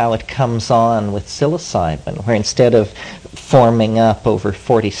seeing how it comes on with psilocybin, where instead of forming up over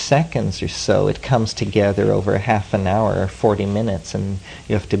 40 seconds or so, it comes together over half an hour or 40 minutes, and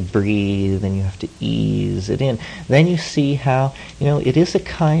you have to breathe and you have to ease it in. Then you see how, it is a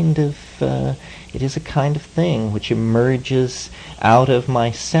kind of thing which emerges out of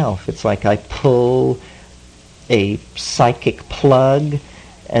myself. It's like I pull a psychic plug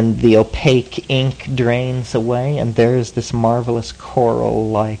and the opaque ink drains away, and there's this marvelous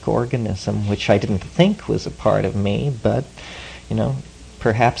coral-like organism which I didn't think was a part of me, but,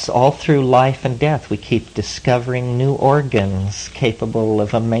 perhaps all through life and death we keep discovering new organs capable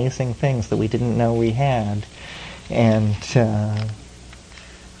of amazing things that we didn't know we had. And,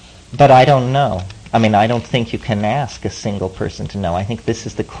 but I don't know. I mean, I don't think you can ask a single person to know. I think this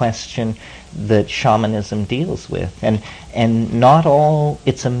is the question that shamanism deals with. And not all,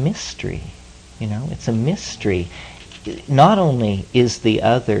 it's a mystery. It's a mystery. Not only is the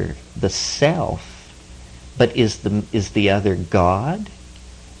other the self, but is the other God?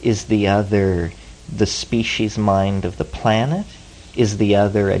 Is the other the species mind of the planet? Is the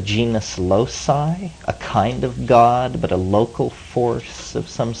other a genus loci, a kind of God, but a local force of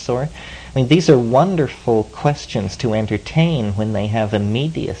some sort? I mean, these are wonderful questions to entertain when they have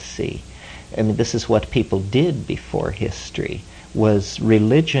immediacy. I mean, this is what people did before history.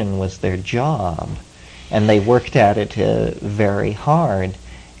 Religion was their job, and they worked at it very hard.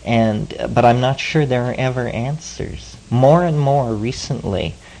 But I'm not sure there are ever answers. More and more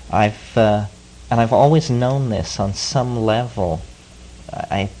recently, I've always known this on some level.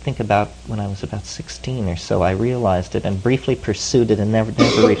 I think about when I was about 16 or so, I realized it and briefly pursued it and never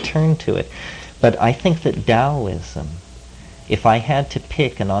returned to it. But I think that Taoism, if I had to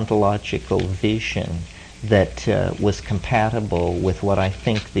pick an ontological vision that was compatible with what I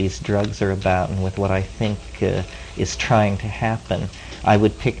think these drugs are about and with what I think is trying to happen, I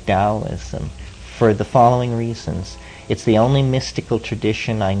would pick Taoism for the following reasons. It's the only mystical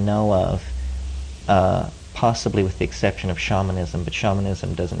tradition I know of, possibly with the exception of shamanism, but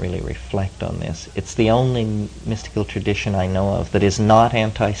shamanism doesn't really reflect on this. It's the only mystical tradition I know of that is not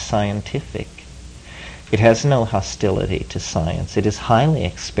anti-scientific. It has no hostility to science. It is highly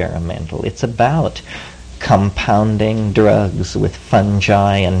experimental. It's about compounding drugs with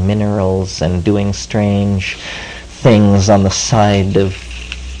fungi and minerals and doing strange things on the side of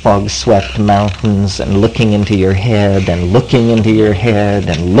fog-swept mountains and looking into your head and looking into your head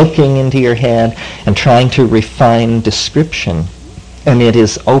and looking into your head and trying to refine description. And it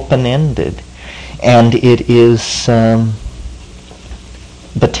is open-ended. And it is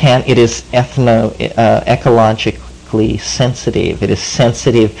it is ecologically sensitive. It is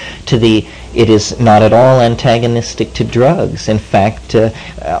sensitive to it is not at all antagonistic to drugs. In fact,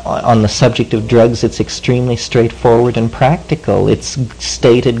 on the subject of drugs, it's extremely straightforward and practical. Its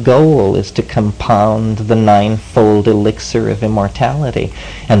stated goal is to compound the ninefold elixir of immortality.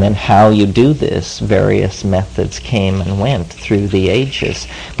 And then how you do this, various methods came and went through the ages.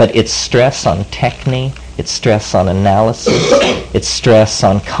 But its stress on technique, its stress on analysis, its stress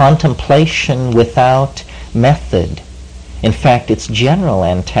on contemplation without method. In fact, its general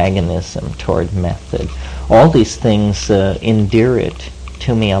antagonism toward method. All these things endear it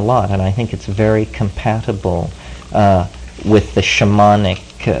to me a lot, and I think it's very compatible with the shamanic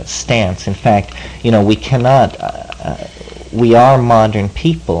stance. In fact, we cannot, we are modern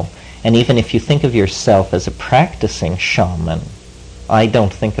people, and even if you think of yourself as a practicing shaman, I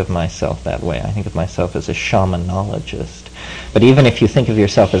don't think of myself that way. I think of myself as a shamanologist. But even if you think of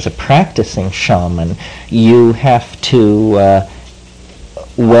yourself as a practicing shaman, you have to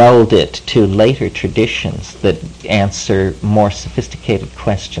weld it to later traditions that answer more sophisticated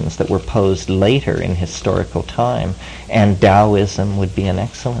questions that were posed later in historical time. And Taoism would be an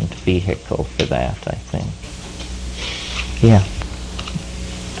excellent vehicle for that, I think. Yeah.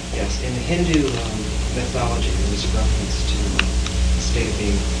 Yes, in the Hindu mythology, there is reference to the state of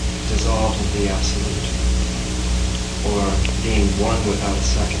being dissolved into the absolute, or being one without a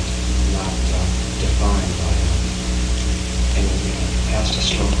second, not defined by any past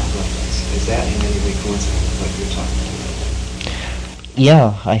historical reference. Is that in any way coincident with what you're talking about?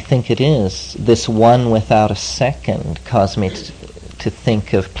 Yeah, I think it is. This one without a second caused me to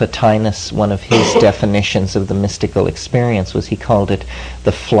think of Plotinus. One of his definitions of the mystical experience was he called it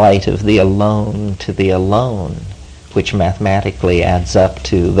the flight of the alone to the alone, which mathematically adds up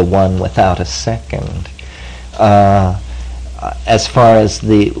to the one without a second. As far as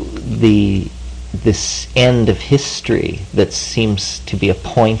the this end of history that seems to be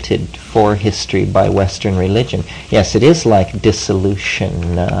appointed for history by Western religion. Yes, it is like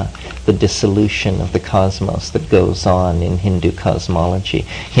dissolution, the dissolution of the cosmos that goes on in Hindu cosmology.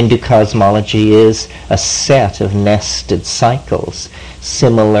 Hindu cosmology is a set of nested cycles,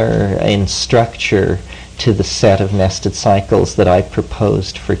 similar in structure to the set of nested cycles that I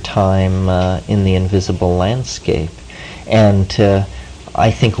proposed for time in the invisible landscape. And I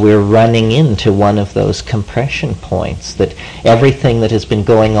think we're running into one of those compression points, that everything that has been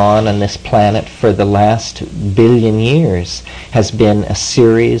going on this planet for the last billion years has been a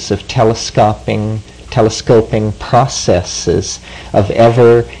series of telescoping processes of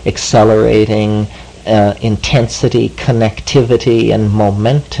ever accelerating intensity, connectivity, and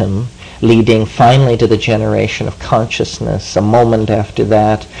momentum, leading finally to the generation of consciousness. A moment after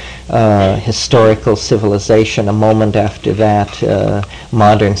that, historical civilization. A moment after that,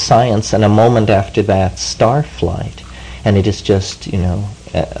 modern science. And a moment after that, starflight. And it is just, a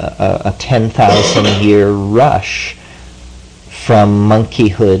 10,000-year rush from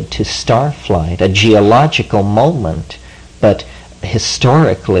monkeyhood to starflight. A geological moment, but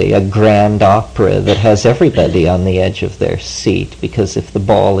historically a grand opera that has everybody on the edge of their seat, because if the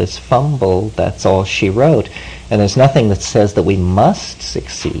ball is fumbled, that's all she wrote. And there's nothing that says that we must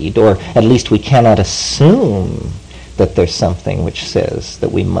succeed, or at least we cannot assume that there's something which says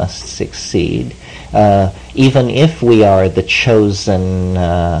that we must succeed. Even if we are the chosen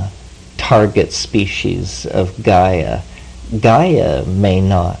target species of Gaia, Gaia may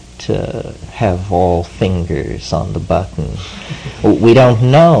not have all fingers on the button. We don't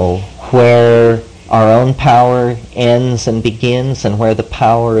know where our own power ends and begins, and where the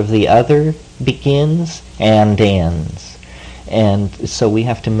power of the other begins and ends. And so we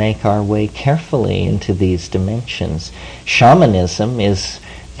have to make our way carefully into these dimensions. Shamanism is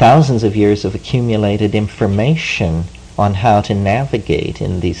thousands of years of accumulated information on how to navigate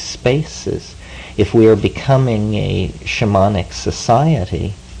in these spaces. If we are becoming a shamanic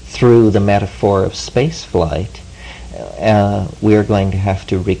society through the metaphor of spaceflight, we are going to have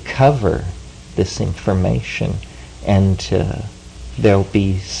to recover this information, and there'll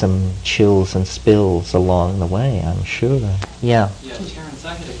be some chills and spills along the way, I'm sure. Yeah, Terence,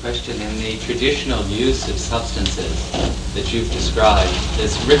 I had a question. In the traditional use of substances that you've described,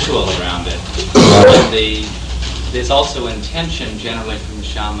 there's ritual around it. And there's also intention generally from the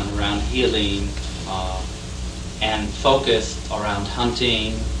shaman around healing and focus around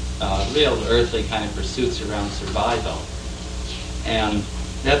hunting, real earthly kind of pursuits around survival. And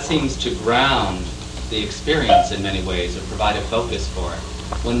that seems to ground the experience in many ways, or provide a focus for it.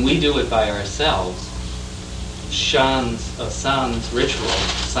 When we do it by ourselves, sans ritual,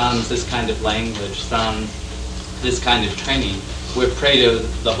 sans this kind of language, sans this kind of training, we're prey to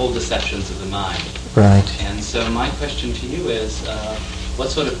the whole deceptions of the mind. right. And so my question to you is, what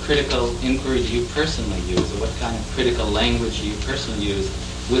sort of critical inquiry do you personally use, or what kind of critical language do you personally use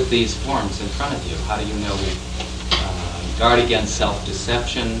with these forms in front of you? How do you know guard against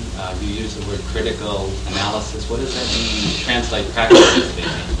self-deception? You use the word critical analysis. What does that mean? Translate practically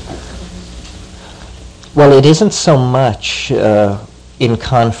speaking. Well, it isn't so much in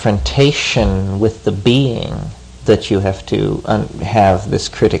confrontation with the being that you have to have this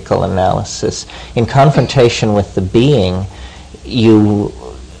critical analysis. In confrontation with the being, you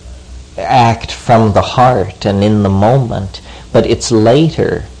act from the heart and in the moment, but it's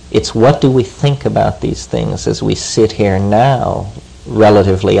later. It's what do we think about these things as we sit here now,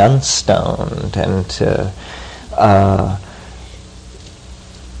 relatively unstoned. And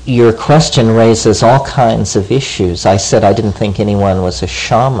your question raises all kinds of issues. I said I didn't think anyone was a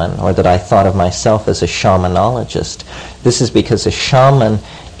shaman, or that I thought of myself as a shamanologist. This is because a shaman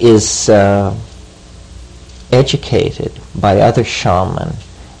is educated by other shaman,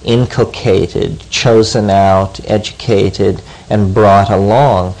 inculcated, chosen out, educated, and brought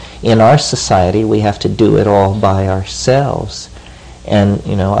along. In our society, we have to do it all by ourselves. And,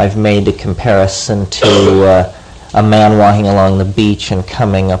 I've made a comparison to a man walking along the beach and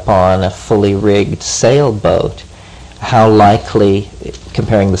coming upon a fully rigged sailboat. How likely,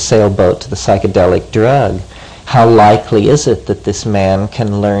 comparing the sailboat to the psychedelic drug, how likely is it that this man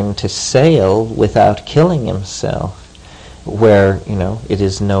can learn to sail without killing himself? Where, it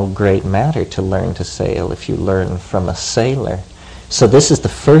is no great matter to learn to sail if you learn from a sailor. So this is the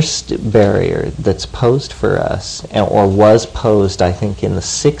first barrier that's posed for us, or was posed, I think, in the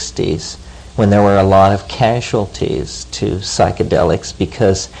 60s, when there were a lot of casualties to psychedelics,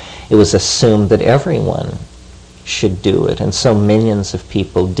 because it was assumed that everyone should do it, and so millions of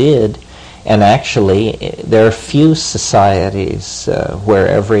people did. And actually, there are few societies where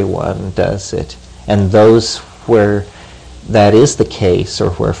everyone does it. And those where that is the case, or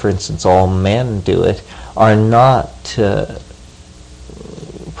where, for instance, all men do it, are not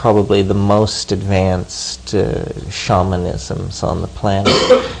probably the most advanced shamanisms on the planet.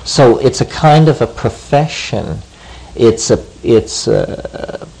 So it's a kind of a profession. It's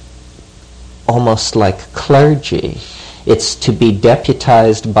almost like clergy. It's to be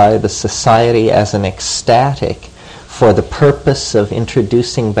deputized by the society as an ecstatic for the purpose of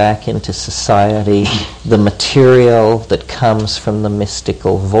introducing back into society the material that comes from the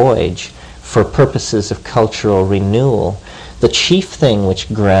mystical voyage for purposes of cultural renewal. The chief thing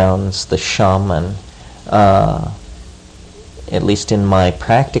which grounds the shaman, at least in my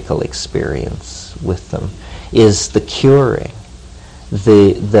practical experience with them, is the curing.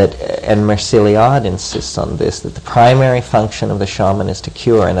 And Merciliade insists on this, that the primary function of the shaman is to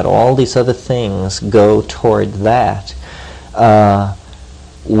cure, and that all these other things go toward that.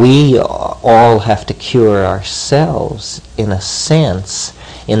 We all have to cure ourselves in a sense,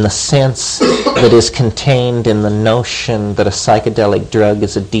 in the sense that is contained in the notion that a psychedelic drug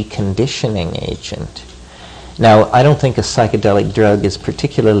is a deconditioning agent. Now, I don't think a psychedelic drug is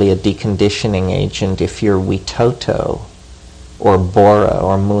particularly a deconditioning agent if you're Witoto or Bora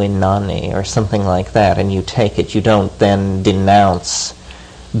or Muinani or something like that, and you take it. You don't then denounce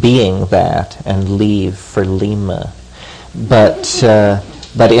being that and leave for Lima. But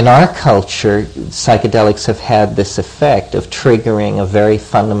in our culture, psychedelics have had this effect of triggering a very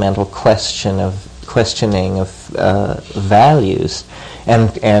fundamental questioning of values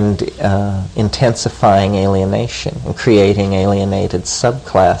and intensifying alienation and creating alienated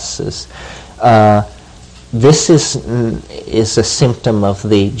subclasses. This is a symptom of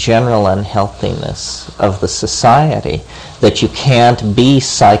the general unhealthiness of the society, that you can't be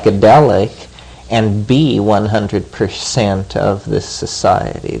psychedelic and be 100% of this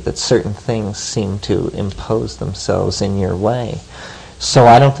society, that certain things seem to impose themselves in your way. So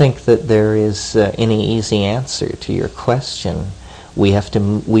I don't think that there is any easy answer to your question.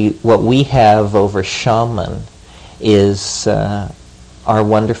 What we have over shaman is our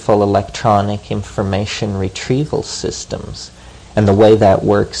wonderful electronic information retrieval systems. And the way that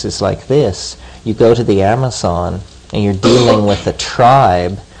works is like this. You go to the Amazon and you're dealing with a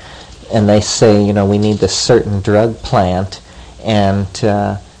tribe, and they say, we need this certain drug plant, and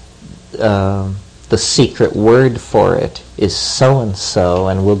the secret word for it is so-and-so,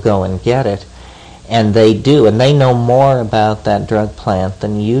 and we'll go and get it. And they do, and they know more about that drug plant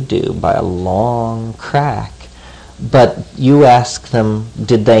than you do by a long crack. But you ask them,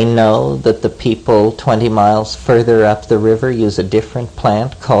 did they know that the people 20 miles further up the river use a different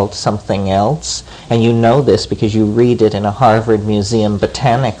plant called something else? And you know this because you read it in a Harvard Museum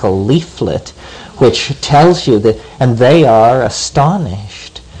botanical leaflet, which tells you that, and they are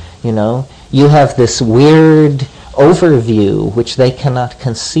astonished. You have this weird overview which they cannot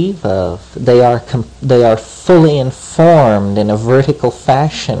conceive of. They are fully informed in a vertical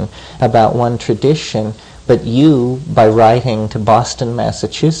fashion about one tradition. But you, by writing to Boston,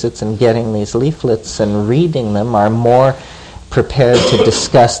 Massachusetts, and getting these leaflets and reading them, are more prepared to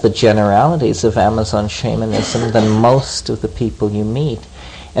discuss the generalities of Amazon shamanism than most of the people you meet.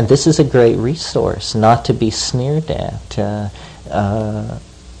 And this is a great resource, not to be sneered at.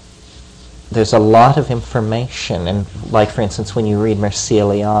 There's a lot of information, and like, for instance, when you read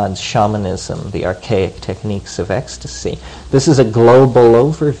Merciliade's Shamanism, the Archaic Techniques of Ecstasy, this is a global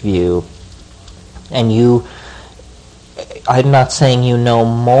overview. And I'm not saying you know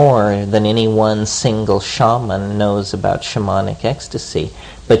more than any one single shaman knows about shamanic ecstasy,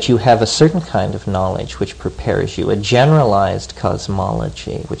 but you have a certain kind of knowledge which prepares you, a generalized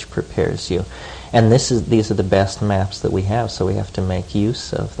cosmology which prepares you. And these are the best maps that we have, so we have to make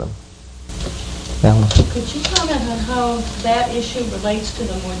use of them. Ellen? Could you comment on how that issue relates to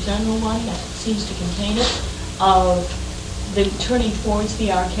the more general one that seems to contain it, of the turning towards the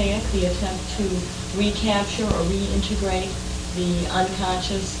archaic, the attempt to recapture or reintegrate the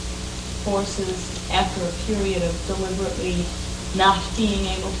unconscious forces after a period of deliberately not being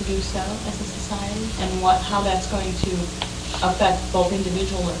able to do so as a society, and how that's going to affect both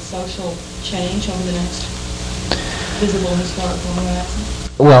individual and social change over the next visible historical horizon?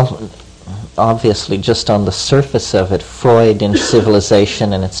 Well, obviously, just on the surface of it, Freud in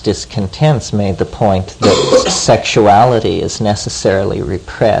Civilization and Its Discontents made the point that sexuality is necessarily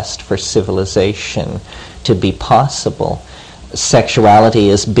repressed for civilization to be possible. Sexuality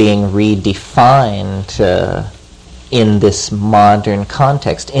is being redefined in this modern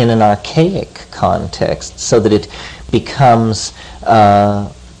context, in an archaic context, so that it becomes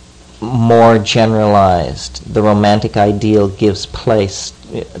more generalized. The romantic ideal gives place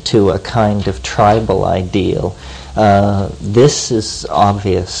to a kind of tribal ideal. This is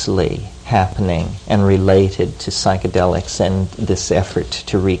obviously happening and related to psychedelics and this effort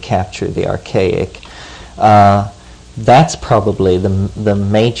to recapture the archaic. That's probably the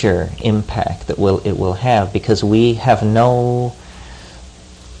major impact that it will have, because we have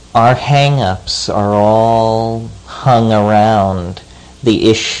our hang-ups are all hung around the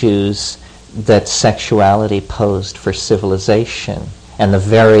issues that sexuality posed for civilization and the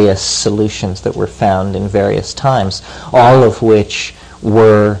various solutions that were found in various times, all of which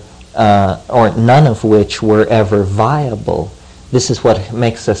were, or none of which were ever viable. This is what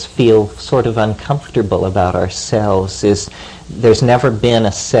makes us feel sort of uncomfortable about ourselves, is there's never been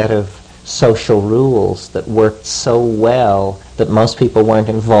a set of social rules that worked so well that most people weren't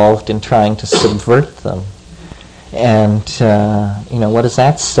involved in trying to subvert them. And, what does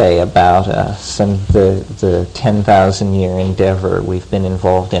that say about us and the 10,000-year endeavor we've been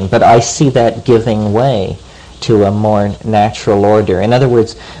involved in? But I see that giving way to a more natural order. In other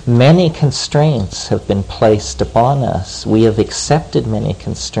words, many constraints have been placed upon us. We have accepted many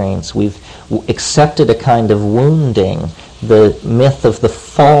constraints. We've accepted a kind of wounding. The myth of the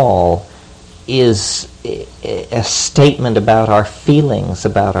fall is a statement about our feelings,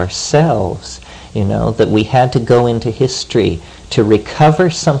 about ourselves, that we had to go into history to recover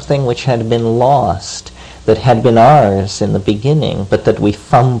something which had been lost, that had been ours in the beginning, but that we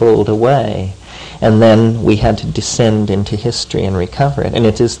fumbled away. And then we had to descend into history and recover it. And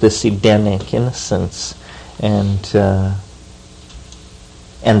it is this Edenic innocence and the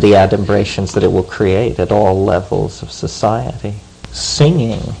adumbrations that it will create at all levels of society.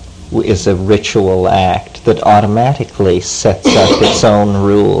 Singing is a ritual act that automatically sets up its own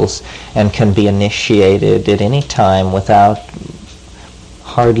rules and can be initiated at any time without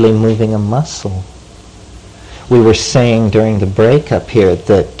hardly moving a muscle. We were saying during the breakup here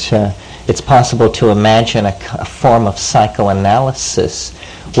that it's possible to imagine a form of psychoanalysis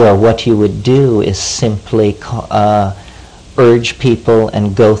where what you would do is simply urge people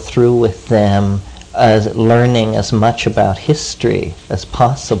and go through with them learning as much about history as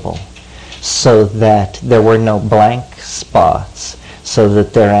possible, so that there were no blank spots, so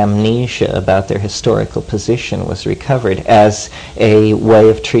that their amnesia about their historical position was recovered as a way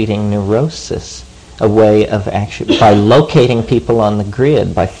of treating neurosis, a way of actually, by locating people on the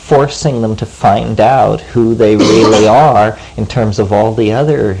grid, by forcing them to find out who they really are in terms of all the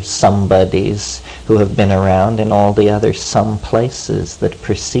other somebodies who have been around and all the other some places that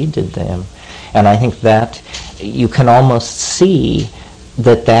preceded them. And I think that you can almost see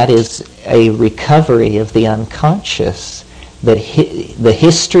that is a recovery of the unconscious, that the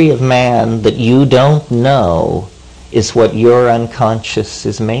history of man that you don't know is what your unconscious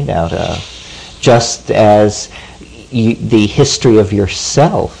is made out of, just as the history of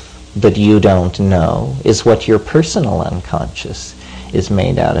yourself that you don't know is what your personal unconscious is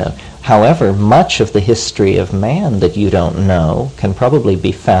made out of. However, much of the history of man that you don't know can probably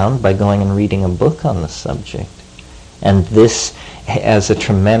be found by going and reading a book on the subject. And this has a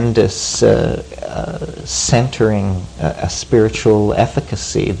tremendous centering, a spiritual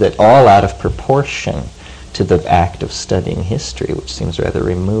efficacy that all out of proportion to the act of studying history, which seems rather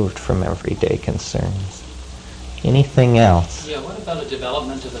removed from everyday concerns. Anything else? Yeah, what about a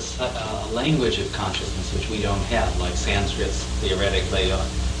development of a language of consciousness which we don't have, like Sanskrit's theoretically?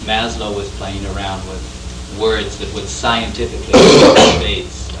 Maslow was playing around with words that would scientifically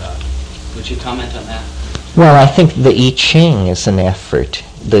debates. Would you comment on that? Well, I think the I Ching is an effort,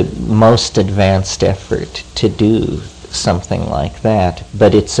 the most advanced effort to do something like that,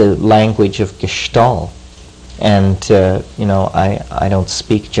 but it's a language of Gestalt. And, I don't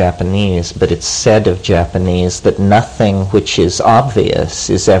speak Japanese, but it's said of Japanese that nothing which is obvious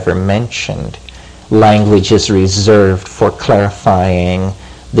is ever mentioned. Language is reserved for clarifying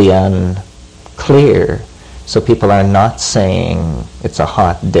the unclear. So people are not saying, it's a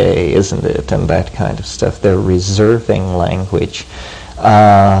hot day, isn't it, and that kind of stuff. They're reserving language.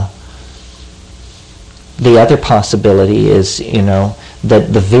 The other possibility is,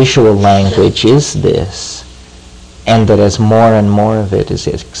 that the visual language is this, and that as more and more of it is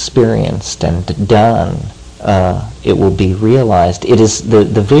experienced and done, it will be realized. It is the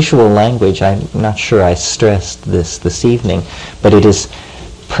visual language, I'm not sure I stressed this evening, but it is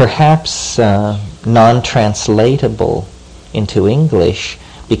perhaps non-translatable into English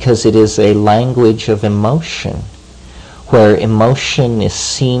because it is a language of emotion, where emotion is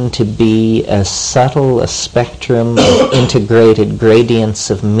seen to be as subtle a spectrum of integrated gradients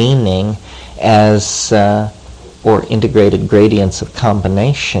of meaning as or integrated gradients of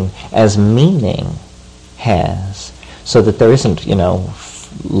combination as meaning has, so that there isn't,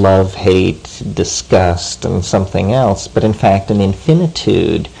 love, hate, disgust, and something else, but in fact an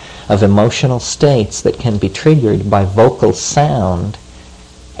infinitude of emotional states that can be triggered by vocal sound.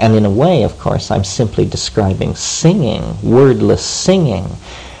 And in a way, of course, I'm simply describing singing, wordless singing,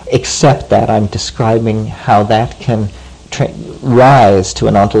 except that I'm describing how that can rise to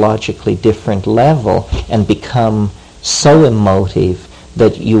an ontologically different level and become so emotive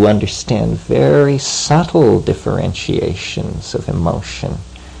that you understand very subtle differentiations of emotion.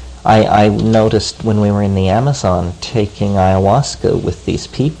 I noticed when we were in the Amazon taking ayahuasca with these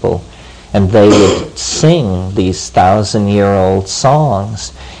people, and they would sing these 1,000-year-old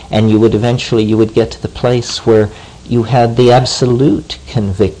songs, and you would get to the place where you had the absolute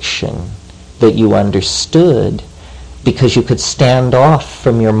conviction that you understood, because you could stand off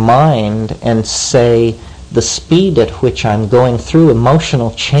from your mind and say, the speed at which I'm going through emotional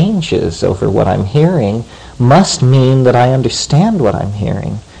changes over what I'm hearing must mean that I understand what I'm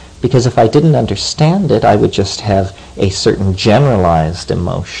hearing. Because if I didn't understand it, I would just have a certain generalized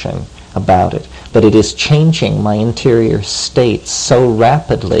emotion about it. But it is changing my interior state so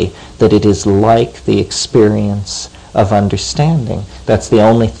rapidly that it is like the experience of understanding. That's the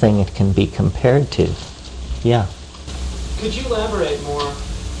only thing it can be compared to. Yeah. Could you elaborate more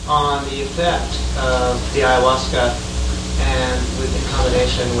on the effect of the ayahuasca and in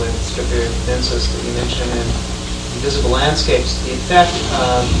combination with stricter hypnosis that you mentioned in Invisible Landscapes, the effect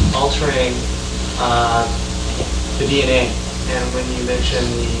of altering the DNA, and when you mentioned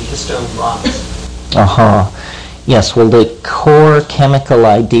the histone blocks? Yes, well, the core chemical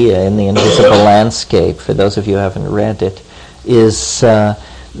idea in the Invisible Landscape, for those of you who haven't read it, is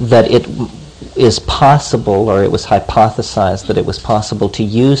that it is possible, or it was hypothesized that it was possible to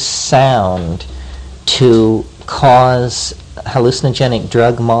use sound to cause hallucinogenic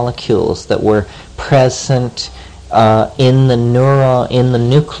drug molecules that were present in the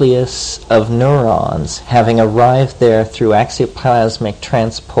nucleus of neurons, having arrived there through axioplasmic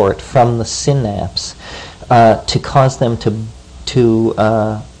transport from the synapse, to cause them to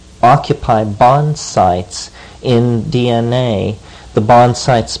occupy bond sites in DNA, the bond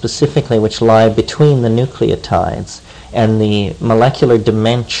sites specifically which lie between the nucleotides, and the molecular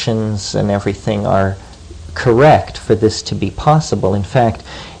dimensions and everything are correct for this to be possible. In fact,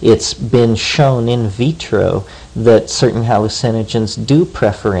 it's been shown in vitro that certain hallucinogens do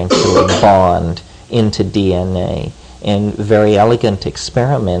preferentially bond into DNA, in very elegant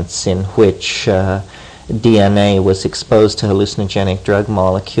experiments in which DNA was exposed to hallucinogenic drug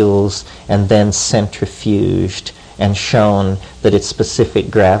molecules and then centrifuged, and shown that its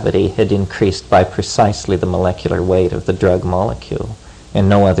specific gravity had increased by precisely the molecular weight of the drug molecule, and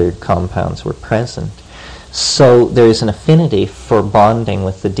no other compounds were present. So there is an affinity for bonding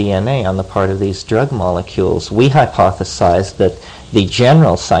with the DNA on the part of these drug molecules. We hypothesized that the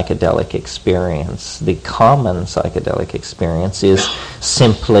general psychedelic experience, the common psychedelic experience, is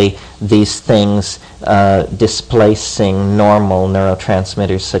simply these things displacing normal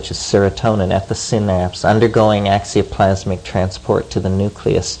neurotransmitters such as serotonin at the synapse, undergoing axioplasmic transport to the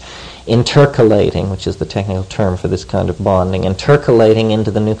nucleus, intercalating, which is the technical term for this kind of bonding, intercalating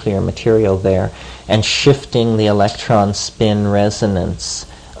into the nuclear material there, and shifting the electron spin resonance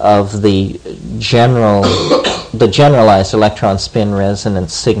of the generalized electron spin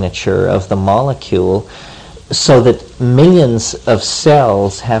resonance signature of the molecule, so that millions of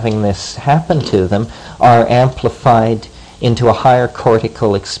cells having this happen to them are amplified into a higher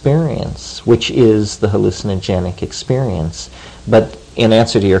cortical experience, which is the hallucinogenic experience. But in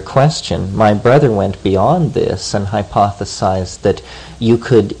answer to your question, my brother went beyond this and hypothesized that you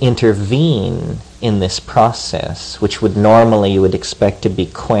could intervene in this process, which would normally you would expect to be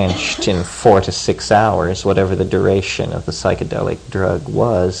quenched in 4 to 6 hours, whatever the duration of the psychedelic drug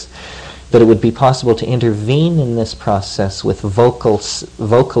was, that it would be possible to intervene in this process with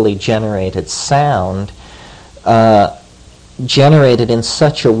vocally generated sound, generated in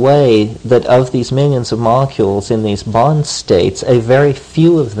such a way that of these millions of molecules in these bond states, a very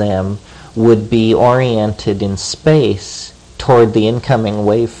few of them would be oriented in space toward the incoming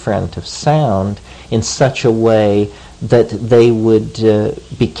wavefront of sound in such a way that they would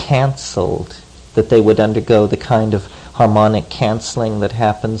be cancelled, that they would undergo the kind of harmonic cancelling that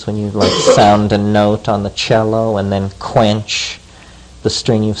happens when you sound a note on the cello and then quench the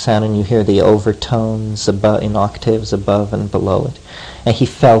string of sound and you hear the overtones in octaves above and below it. And he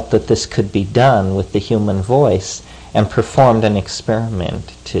felt that this could be done with the human voice, and performed an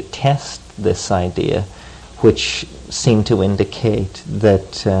experiment to test this idea, which seemed to indicate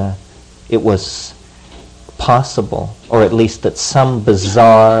that it was possible, or at least that some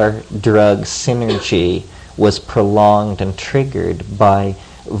bizarre drug synergy was prolonged and triggered by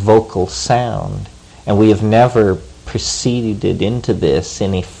vocal sound. And we have never proceeded into this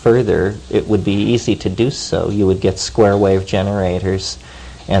any further. It would be easy to do so. You would get square wave generators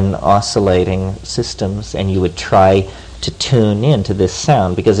and oscillating systems, and you would try to tune into this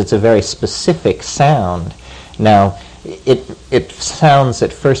sound because it's a very specific sound. Now, it sounds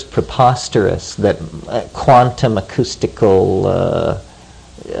at first preposterous that quantum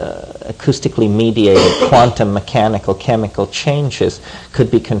acoustically mediated quantum mechanical chemical changes could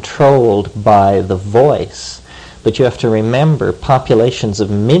be controlled by the voice. But you have to remember, populations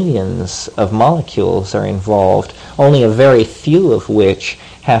of millions of molecules are involved, only a very few of which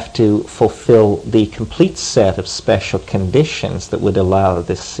have to fulfill the complete set of special conditions that would allow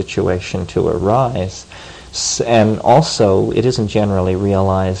this situation to arise. And also, it isn't generally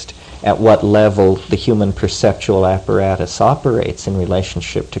realized at what level the human perceptual apparatus operates in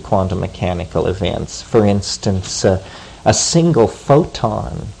relationship to quantum mechanical events. For instance, a single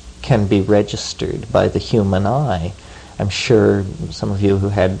photon can be registered by the human eye. I'm sure some of you who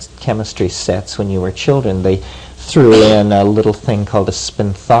had chemistry sets when you were children, they threw in a little thing called a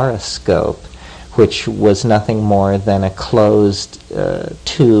spinthariscope, which was nothing more than a closed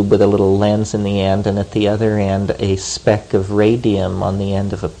tube with a little lens in the end, and at the other end a speck of radium on the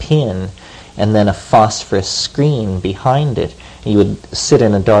end of a pin, and then a phosphorus screen behind it. You would sit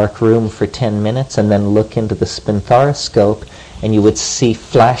in a dark room for 10 minutes and then look into the spinthariscope, and you would see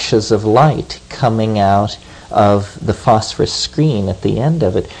flashes of light coming out of the phosphorus screen at the end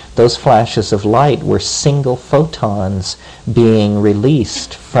of it. Those flashes of light were single photons being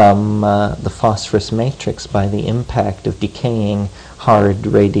released from the phosphorus matrix by the impact of decaying hard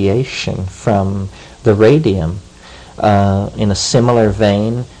radiation from the radium. In a similar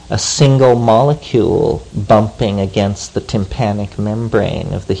vein, a single molecule bumping against the tympanic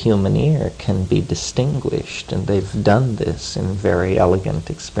membrane of the human ear can be distinguished, and they've done this in very elegant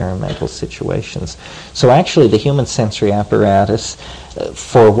experimental situations. So actually the human sensory apparatus,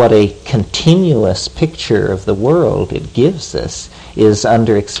 for what a continuous picture of the world it gives us, is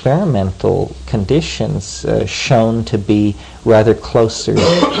under experimental conditions shown to be rather closer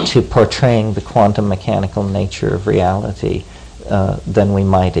to portraying the quantum mechanical nature of reality than we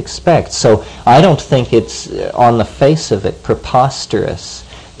might expect. So I don't think it's, on the face of it, preposterous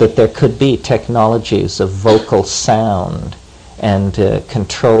that there could be technologies of vocal sound and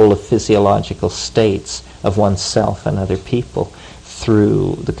control of physiological states of oneself and other people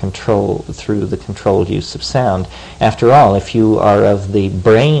through the controlled use of sound. After all, if you are of the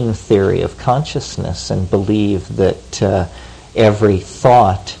brain theory of consciousness and believe that every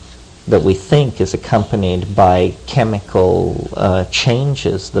thought that we think is accompanied by chemical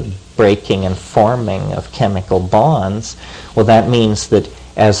changes, the breaking and forming of chemical bonds, well, that means that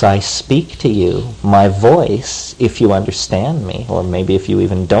as I speak to you, my voice, if you understand me, or maybe if you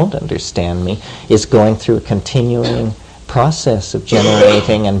even don't understand me, is going through a continuing process of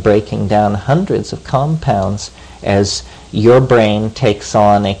generating and breaking down hundreds of compounds as your brain takes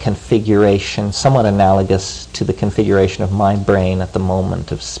on a configuration somewhat analogous to the configuration of my brain at the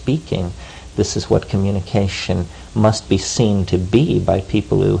moment of speaking. This is what communication must be seen to be by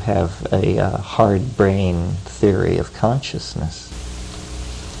people who have a hard brain theory of consciousness.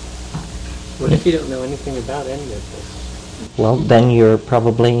 What if you don't know anything about any of this? Well, then you're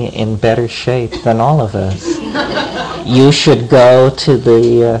probably in better shape than all of us. You should go to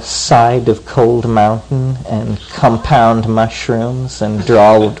the side of Cold Mountain and compound mushrooms and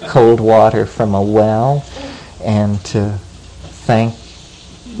draw cold water from a well and thank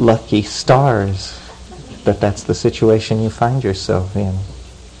lucky stars that that's the situation you find yourself in.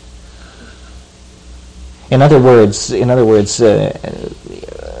 In other words,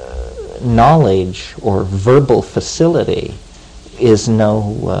 knowledge or verbal facility is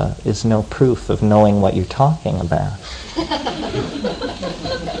no proof of knowing what you're talking about.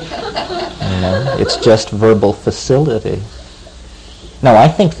 It's just verbal facility. Now, I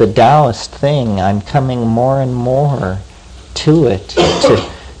think the Taoist thing, I'm coming more and more to it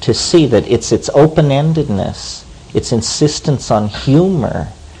to see that it's its open-endedness, its insistence on humor.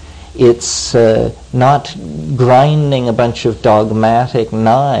 It's not grinding a bunch of dogmatic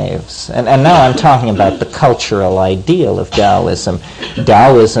knives. And now I'm talking about the cultural ideal of Taoism.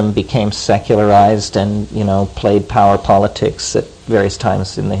 Taoism became secularized and, played power politics at various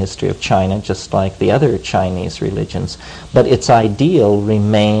times in the history of China, just like the other Chinese religions. But its ideal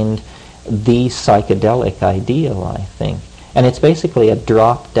remained the psychedelic ideal, I think. And it's basically a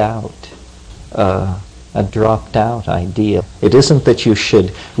dropped out ideal. It isn't that you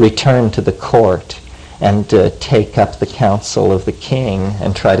should return to the court and take up the counsel of the king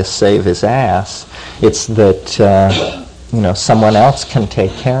and try to save his ass. It's that someone else can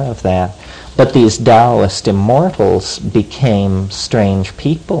take care of that. But these Taoist immortals became strange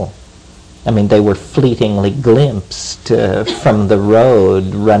people. I mean, they were fleetingly glimpsed from the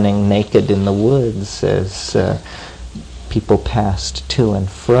road, running naked in the woods as people passed to and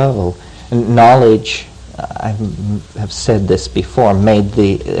fro. And knowledge, I have said this before, made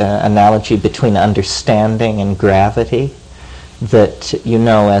the analogy between understanding and gravity, that,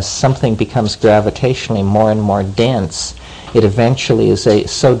 as something becomes gravitationally more and more dense, it eventually is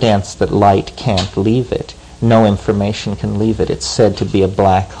so dense that light can't leave it. No information can leave it. It's said to be a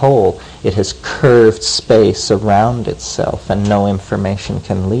black hole. It has curved space around itself, and no information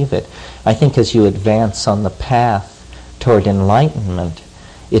can leave it. I think as you advance on the path toward enlightenment,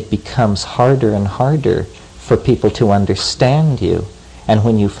 it becomes harder and harder for people to understand you. And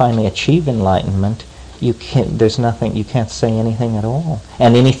when you finally achieve enlightenment, you can't say anything at all.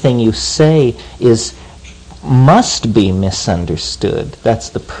 And anything you say must be misunderstood. That's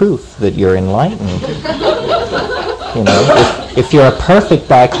the proof that you're enlightened. If you're a perfect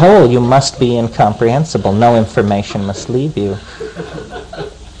black hole, you must be incomprehensible. No information must leave you.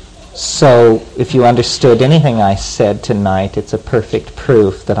 So if you understood anything I said tonight, it's a perfect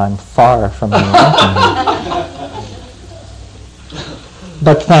proof that I'm far from enlightened.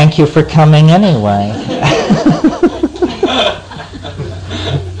 But thank you for coming anyway.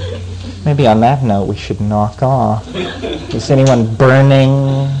 Maybe on that note we should knock off. Is anyone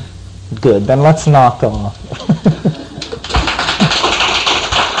burning? Good, then let's knock off.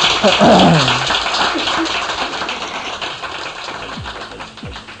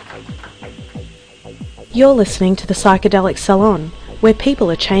 You're listening to the Psychedelic Salon, where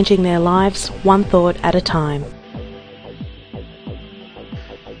people are changing their lives one thought at a time.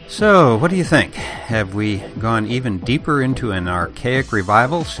 So, what do you think? Have we gone even deeper into an archaic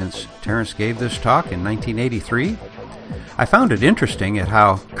revival since Terence gave this talk in 1983? I found it interesting at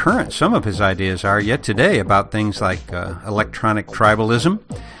how current some of his ideas are yet today about things like electronic tribalism,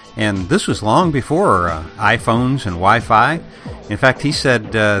 and this was long before iPhones and Wi-Fi. In fact, he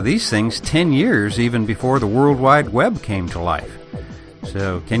said these things 10 years even before the World Wide Web came to life.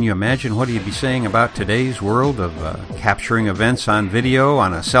 So can you imagine what he'd be saying about today's world of capturing events on video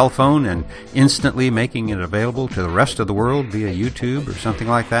on a cell phone and instantly making it available to the rest of the world via YouTube or something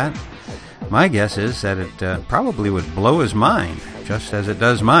like that? My guess is that it probably would blow his mind, just as it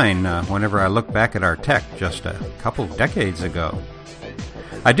does mine whenever I look back at our tech just a couple decades ago.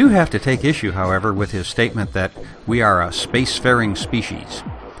 I do have to take issue, however, with his statement that we are a spacefaring species.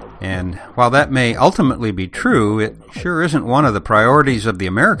 And while that may ultimately be true, it sure isn't one of the priorities of the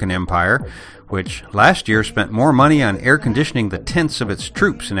American empire, which last year spent more money on air conditioning the tents of its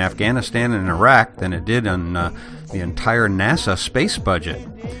troops in Afghanistan and Iraq than it did on the entire NASA space budget.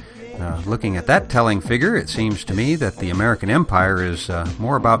 Looking at that telling figure, it seems to me that the American empire is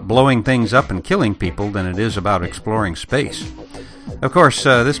more about blowing things up and killing people than it is about exploring space. Of course,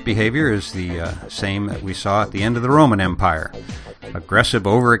 this behavior is the same that we saw at the end of the Roman Empire. Aggressive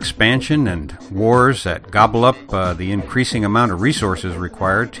overexpansion and wars that gobble up the increasing amount of resources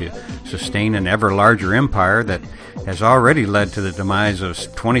required to sustain an ever larger empire that has already led to the demise of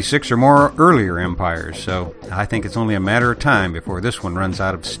 26 or more earlier empires. So I think it's only a matter of time before this one runs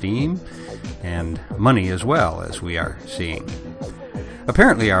out of steam and money as well, as we are seeing.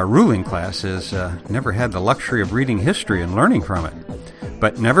 Apparently our ruling class has never had the luxury of reading history and learning from it.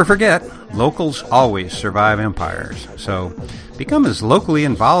 But never forget, locals always survive empires. So become as locally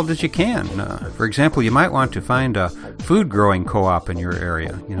involved as you can. For example, you might want to find a food growing co-op in your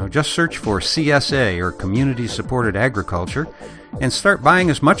area. Just search for CSA or community supported agriculture and start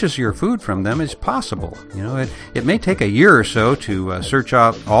buying as much of your food from them as possible. It may take a year or so to search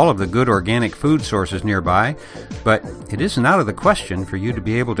out all of the good organic food sources nearby, but it isn't out of the question for you to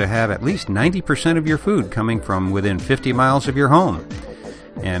be able to have at least 90% of your food coming from within 50 miles of your home.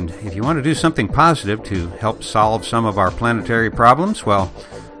 And if you want to do something positive to help solve some of our planetary problems, well,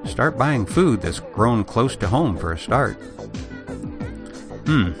 start buying food that's grown close to home for a start.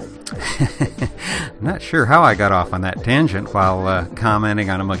 Not sure how I got off on that tangent while commenting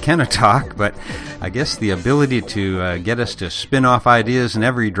on a McKenna talk, but I guess the ability to get us to spin off ideas in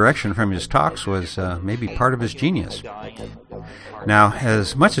every direction from his talks was maybe part of his genius. Now,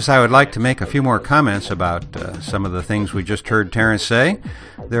 as much as I would like to make a few more comments about some of the things we just heard Terence say,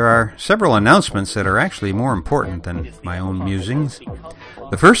 there are several announcements that are actually more important than my own musings.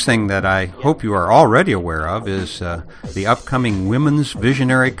 The first thing that I hope you are already aware of is the upcoming Women's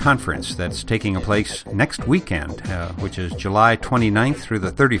Visionary Conference that's taking place next weekend, which is July 29th through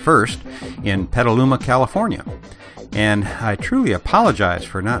the 31st in Petaluma, California. And I truly apologize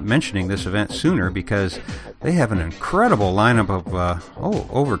for not mentioning this event sooner because they have an incredible lineup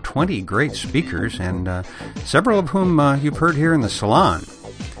of over 20 great speakers, and several of whom you've heard here in the Salon.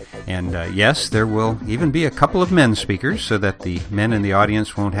 And yes, there will even be a couple of men speakers so that the men in the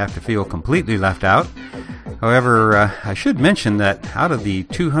audience won't have to feel completely left out. However, I should mention that out of the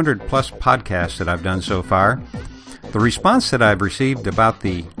 200 plus podcasts that I've done so far, the response that I've received about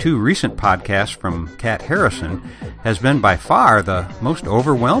the two recent podcasts from Kat Harrison has been by far the most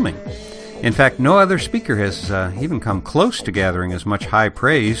overwhelming. In fact, no other speaker has even come close to gathering as much high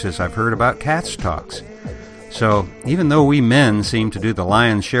praise as I've heard about Kat's talks. So, even though we men seem to do the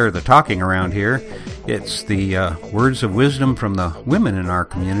lion's share of the talking around here, it's the words of wisdom from the women in our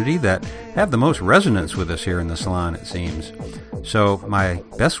community that have the most resonance with us here in the Salon, it seems. So, my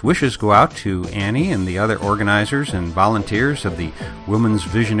best wishes go out to Annie and the other organizers and volunteers of the Women's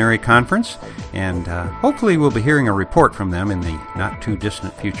Visionary Conference, and hopefully we'll be hearing a report from them in the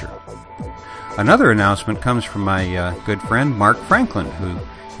not-too-distant future. Another announcement comes from my good friend Mark Franklin, who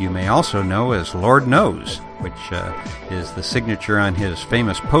you may also know as Lord Knows, which is the signature on his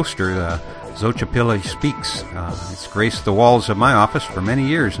famous poster, Xochipilli Speaks. It's graced the walls of my office for many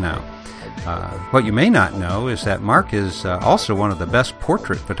years now. What you may not know is that Mark is also one of the best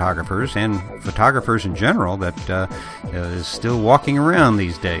portrait photographers and photographers in general that is still walking around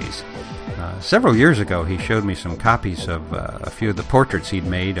these days. Several years ago, he showed me some copies of a few of the portraits he'd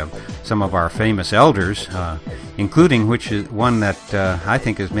made of some of our famous elders, including which is one that I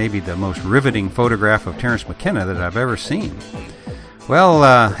think is maybe the most riveting photograph of Terence McKenna that I've ever seen. Well,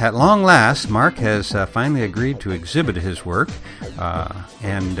 at long last, Mark has finally agreed to exhibit his work,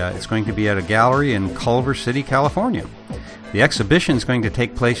 and it's going to be at a gallery in Culver City, California. The exhibition is going to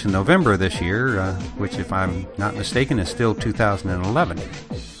take place in November this year, which, if I'm not mistaken, is still 2011.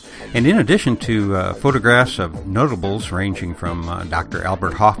 And in addition to photographs of notables ranging from Dr.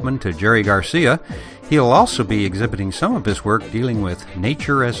 Albert Hoffman to Jerry Garcia, he'll also be exhibiting some of his work dealing with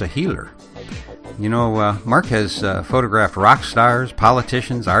nature as a healer. You know, Mark has photographed rock stars,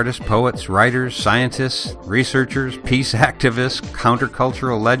 politicians, artists, poets, writers, scientists, researchers, peace activists,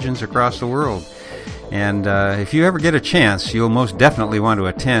 countercultural legends across the world. And if you ever get a chance, you'll most definitely want to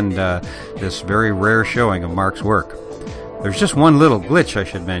attend this very rare showing of Mark's work. There's just one little glitch I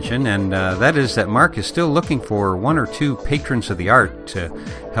should mention, and that is that Mark is still looking for one or two patrons of the art to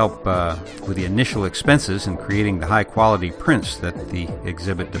help with the initial expenses in creating the high-quality prints that the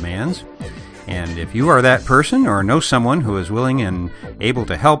exhibit demands. And if you are that person or know someone who is willing and able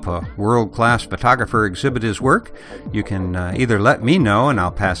to help a world-class photographer exhibit his work, you can either let me know and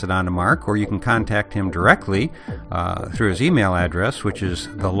I'll pass it on to Mark, or you can contact him directly through his email address, which is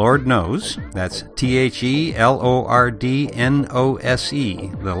thelordknowse. That's TheLordknose,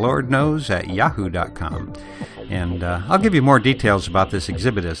 thelordknowse@yahoo.com. And I'll give you more details about this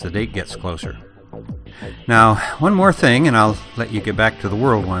exhibit as the date gets closer. Now, one more thing, and I'll let you get back to the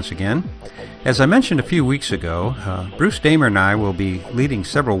world once again. As I mentioned a few weeks ago, Bruce Damer and I will be leading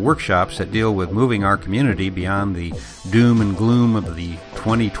several workshops that deal with moving our community beyond the doom and gloom of the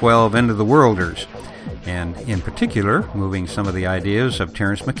 2012 end-of-the-worlders, and in particular, moving some of the ideas of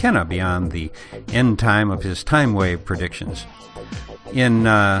Terence McKenna beyond the end time of his time wave predictions. In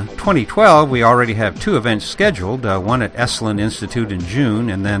 2012, we already have two events scheduled, one at Esalen Institute in June,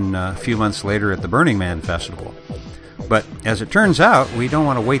 and then a few months later at the Burning Man Festival. But as it turns out, we don't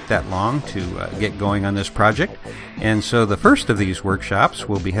want to wait that long to get going on this project, and so the first of these workshops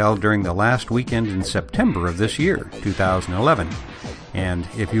will be held during the last weekend in September of this year, 2011. And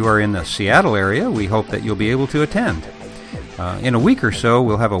if you are in the Seattle area, we hope that you'll be able to attend. In a week or so,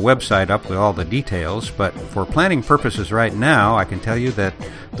 we'll have a website up with all the details, but for planning purposes right now, I can tell you that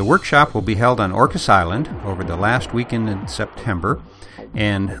the workshop will be held on Orcas Island over the last weekend in September,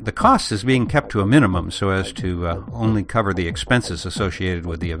 and the cost is being kept to a minimum so as to only cover the expenses associated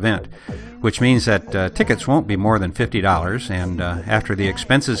with the event, which means that tickets won't be more than $50, and after the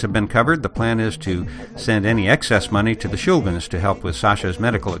expenses have been covered, the plan is to send any excess money to the Shulgins to help with Sasha's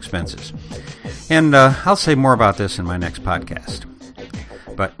medical expenses. And I'll say more about this in my next podcast.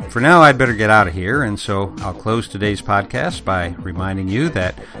 But for now, I'd better get out of here, and so I'll close today's podcast by reminding you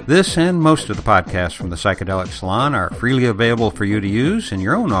that this and most of the podcasts from the Psychedelic Salon are freely available for you to use in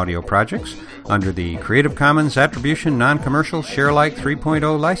your own audio projects under the Creative Commons Attribution Non-Commercial Share-alike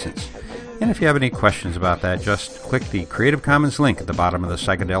 3.0 license. And if you have any questions about that, just click the Creative Commons link at the bottom of the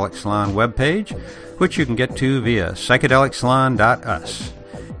Psychedelic Salon webpage, which you can get to via psychedelicsalon.us.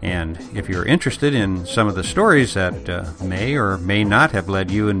 And if you're interested in some of the stories that may or may not have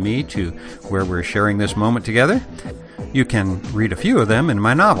led you and me to where we're sharing this moment together, you can read a few of them in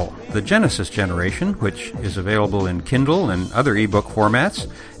my novel, The Genesis Generation, which is available in Kindle and other ebook formats,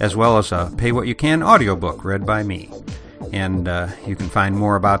 as well as a pay-what-you-can audiobook read by me. And you can find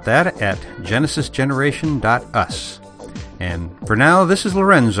more about that at genesisgeneration.us. And for now, this is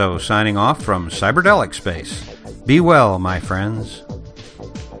Lorenzo signing off from Cyberdelic Space. Be well, my friends.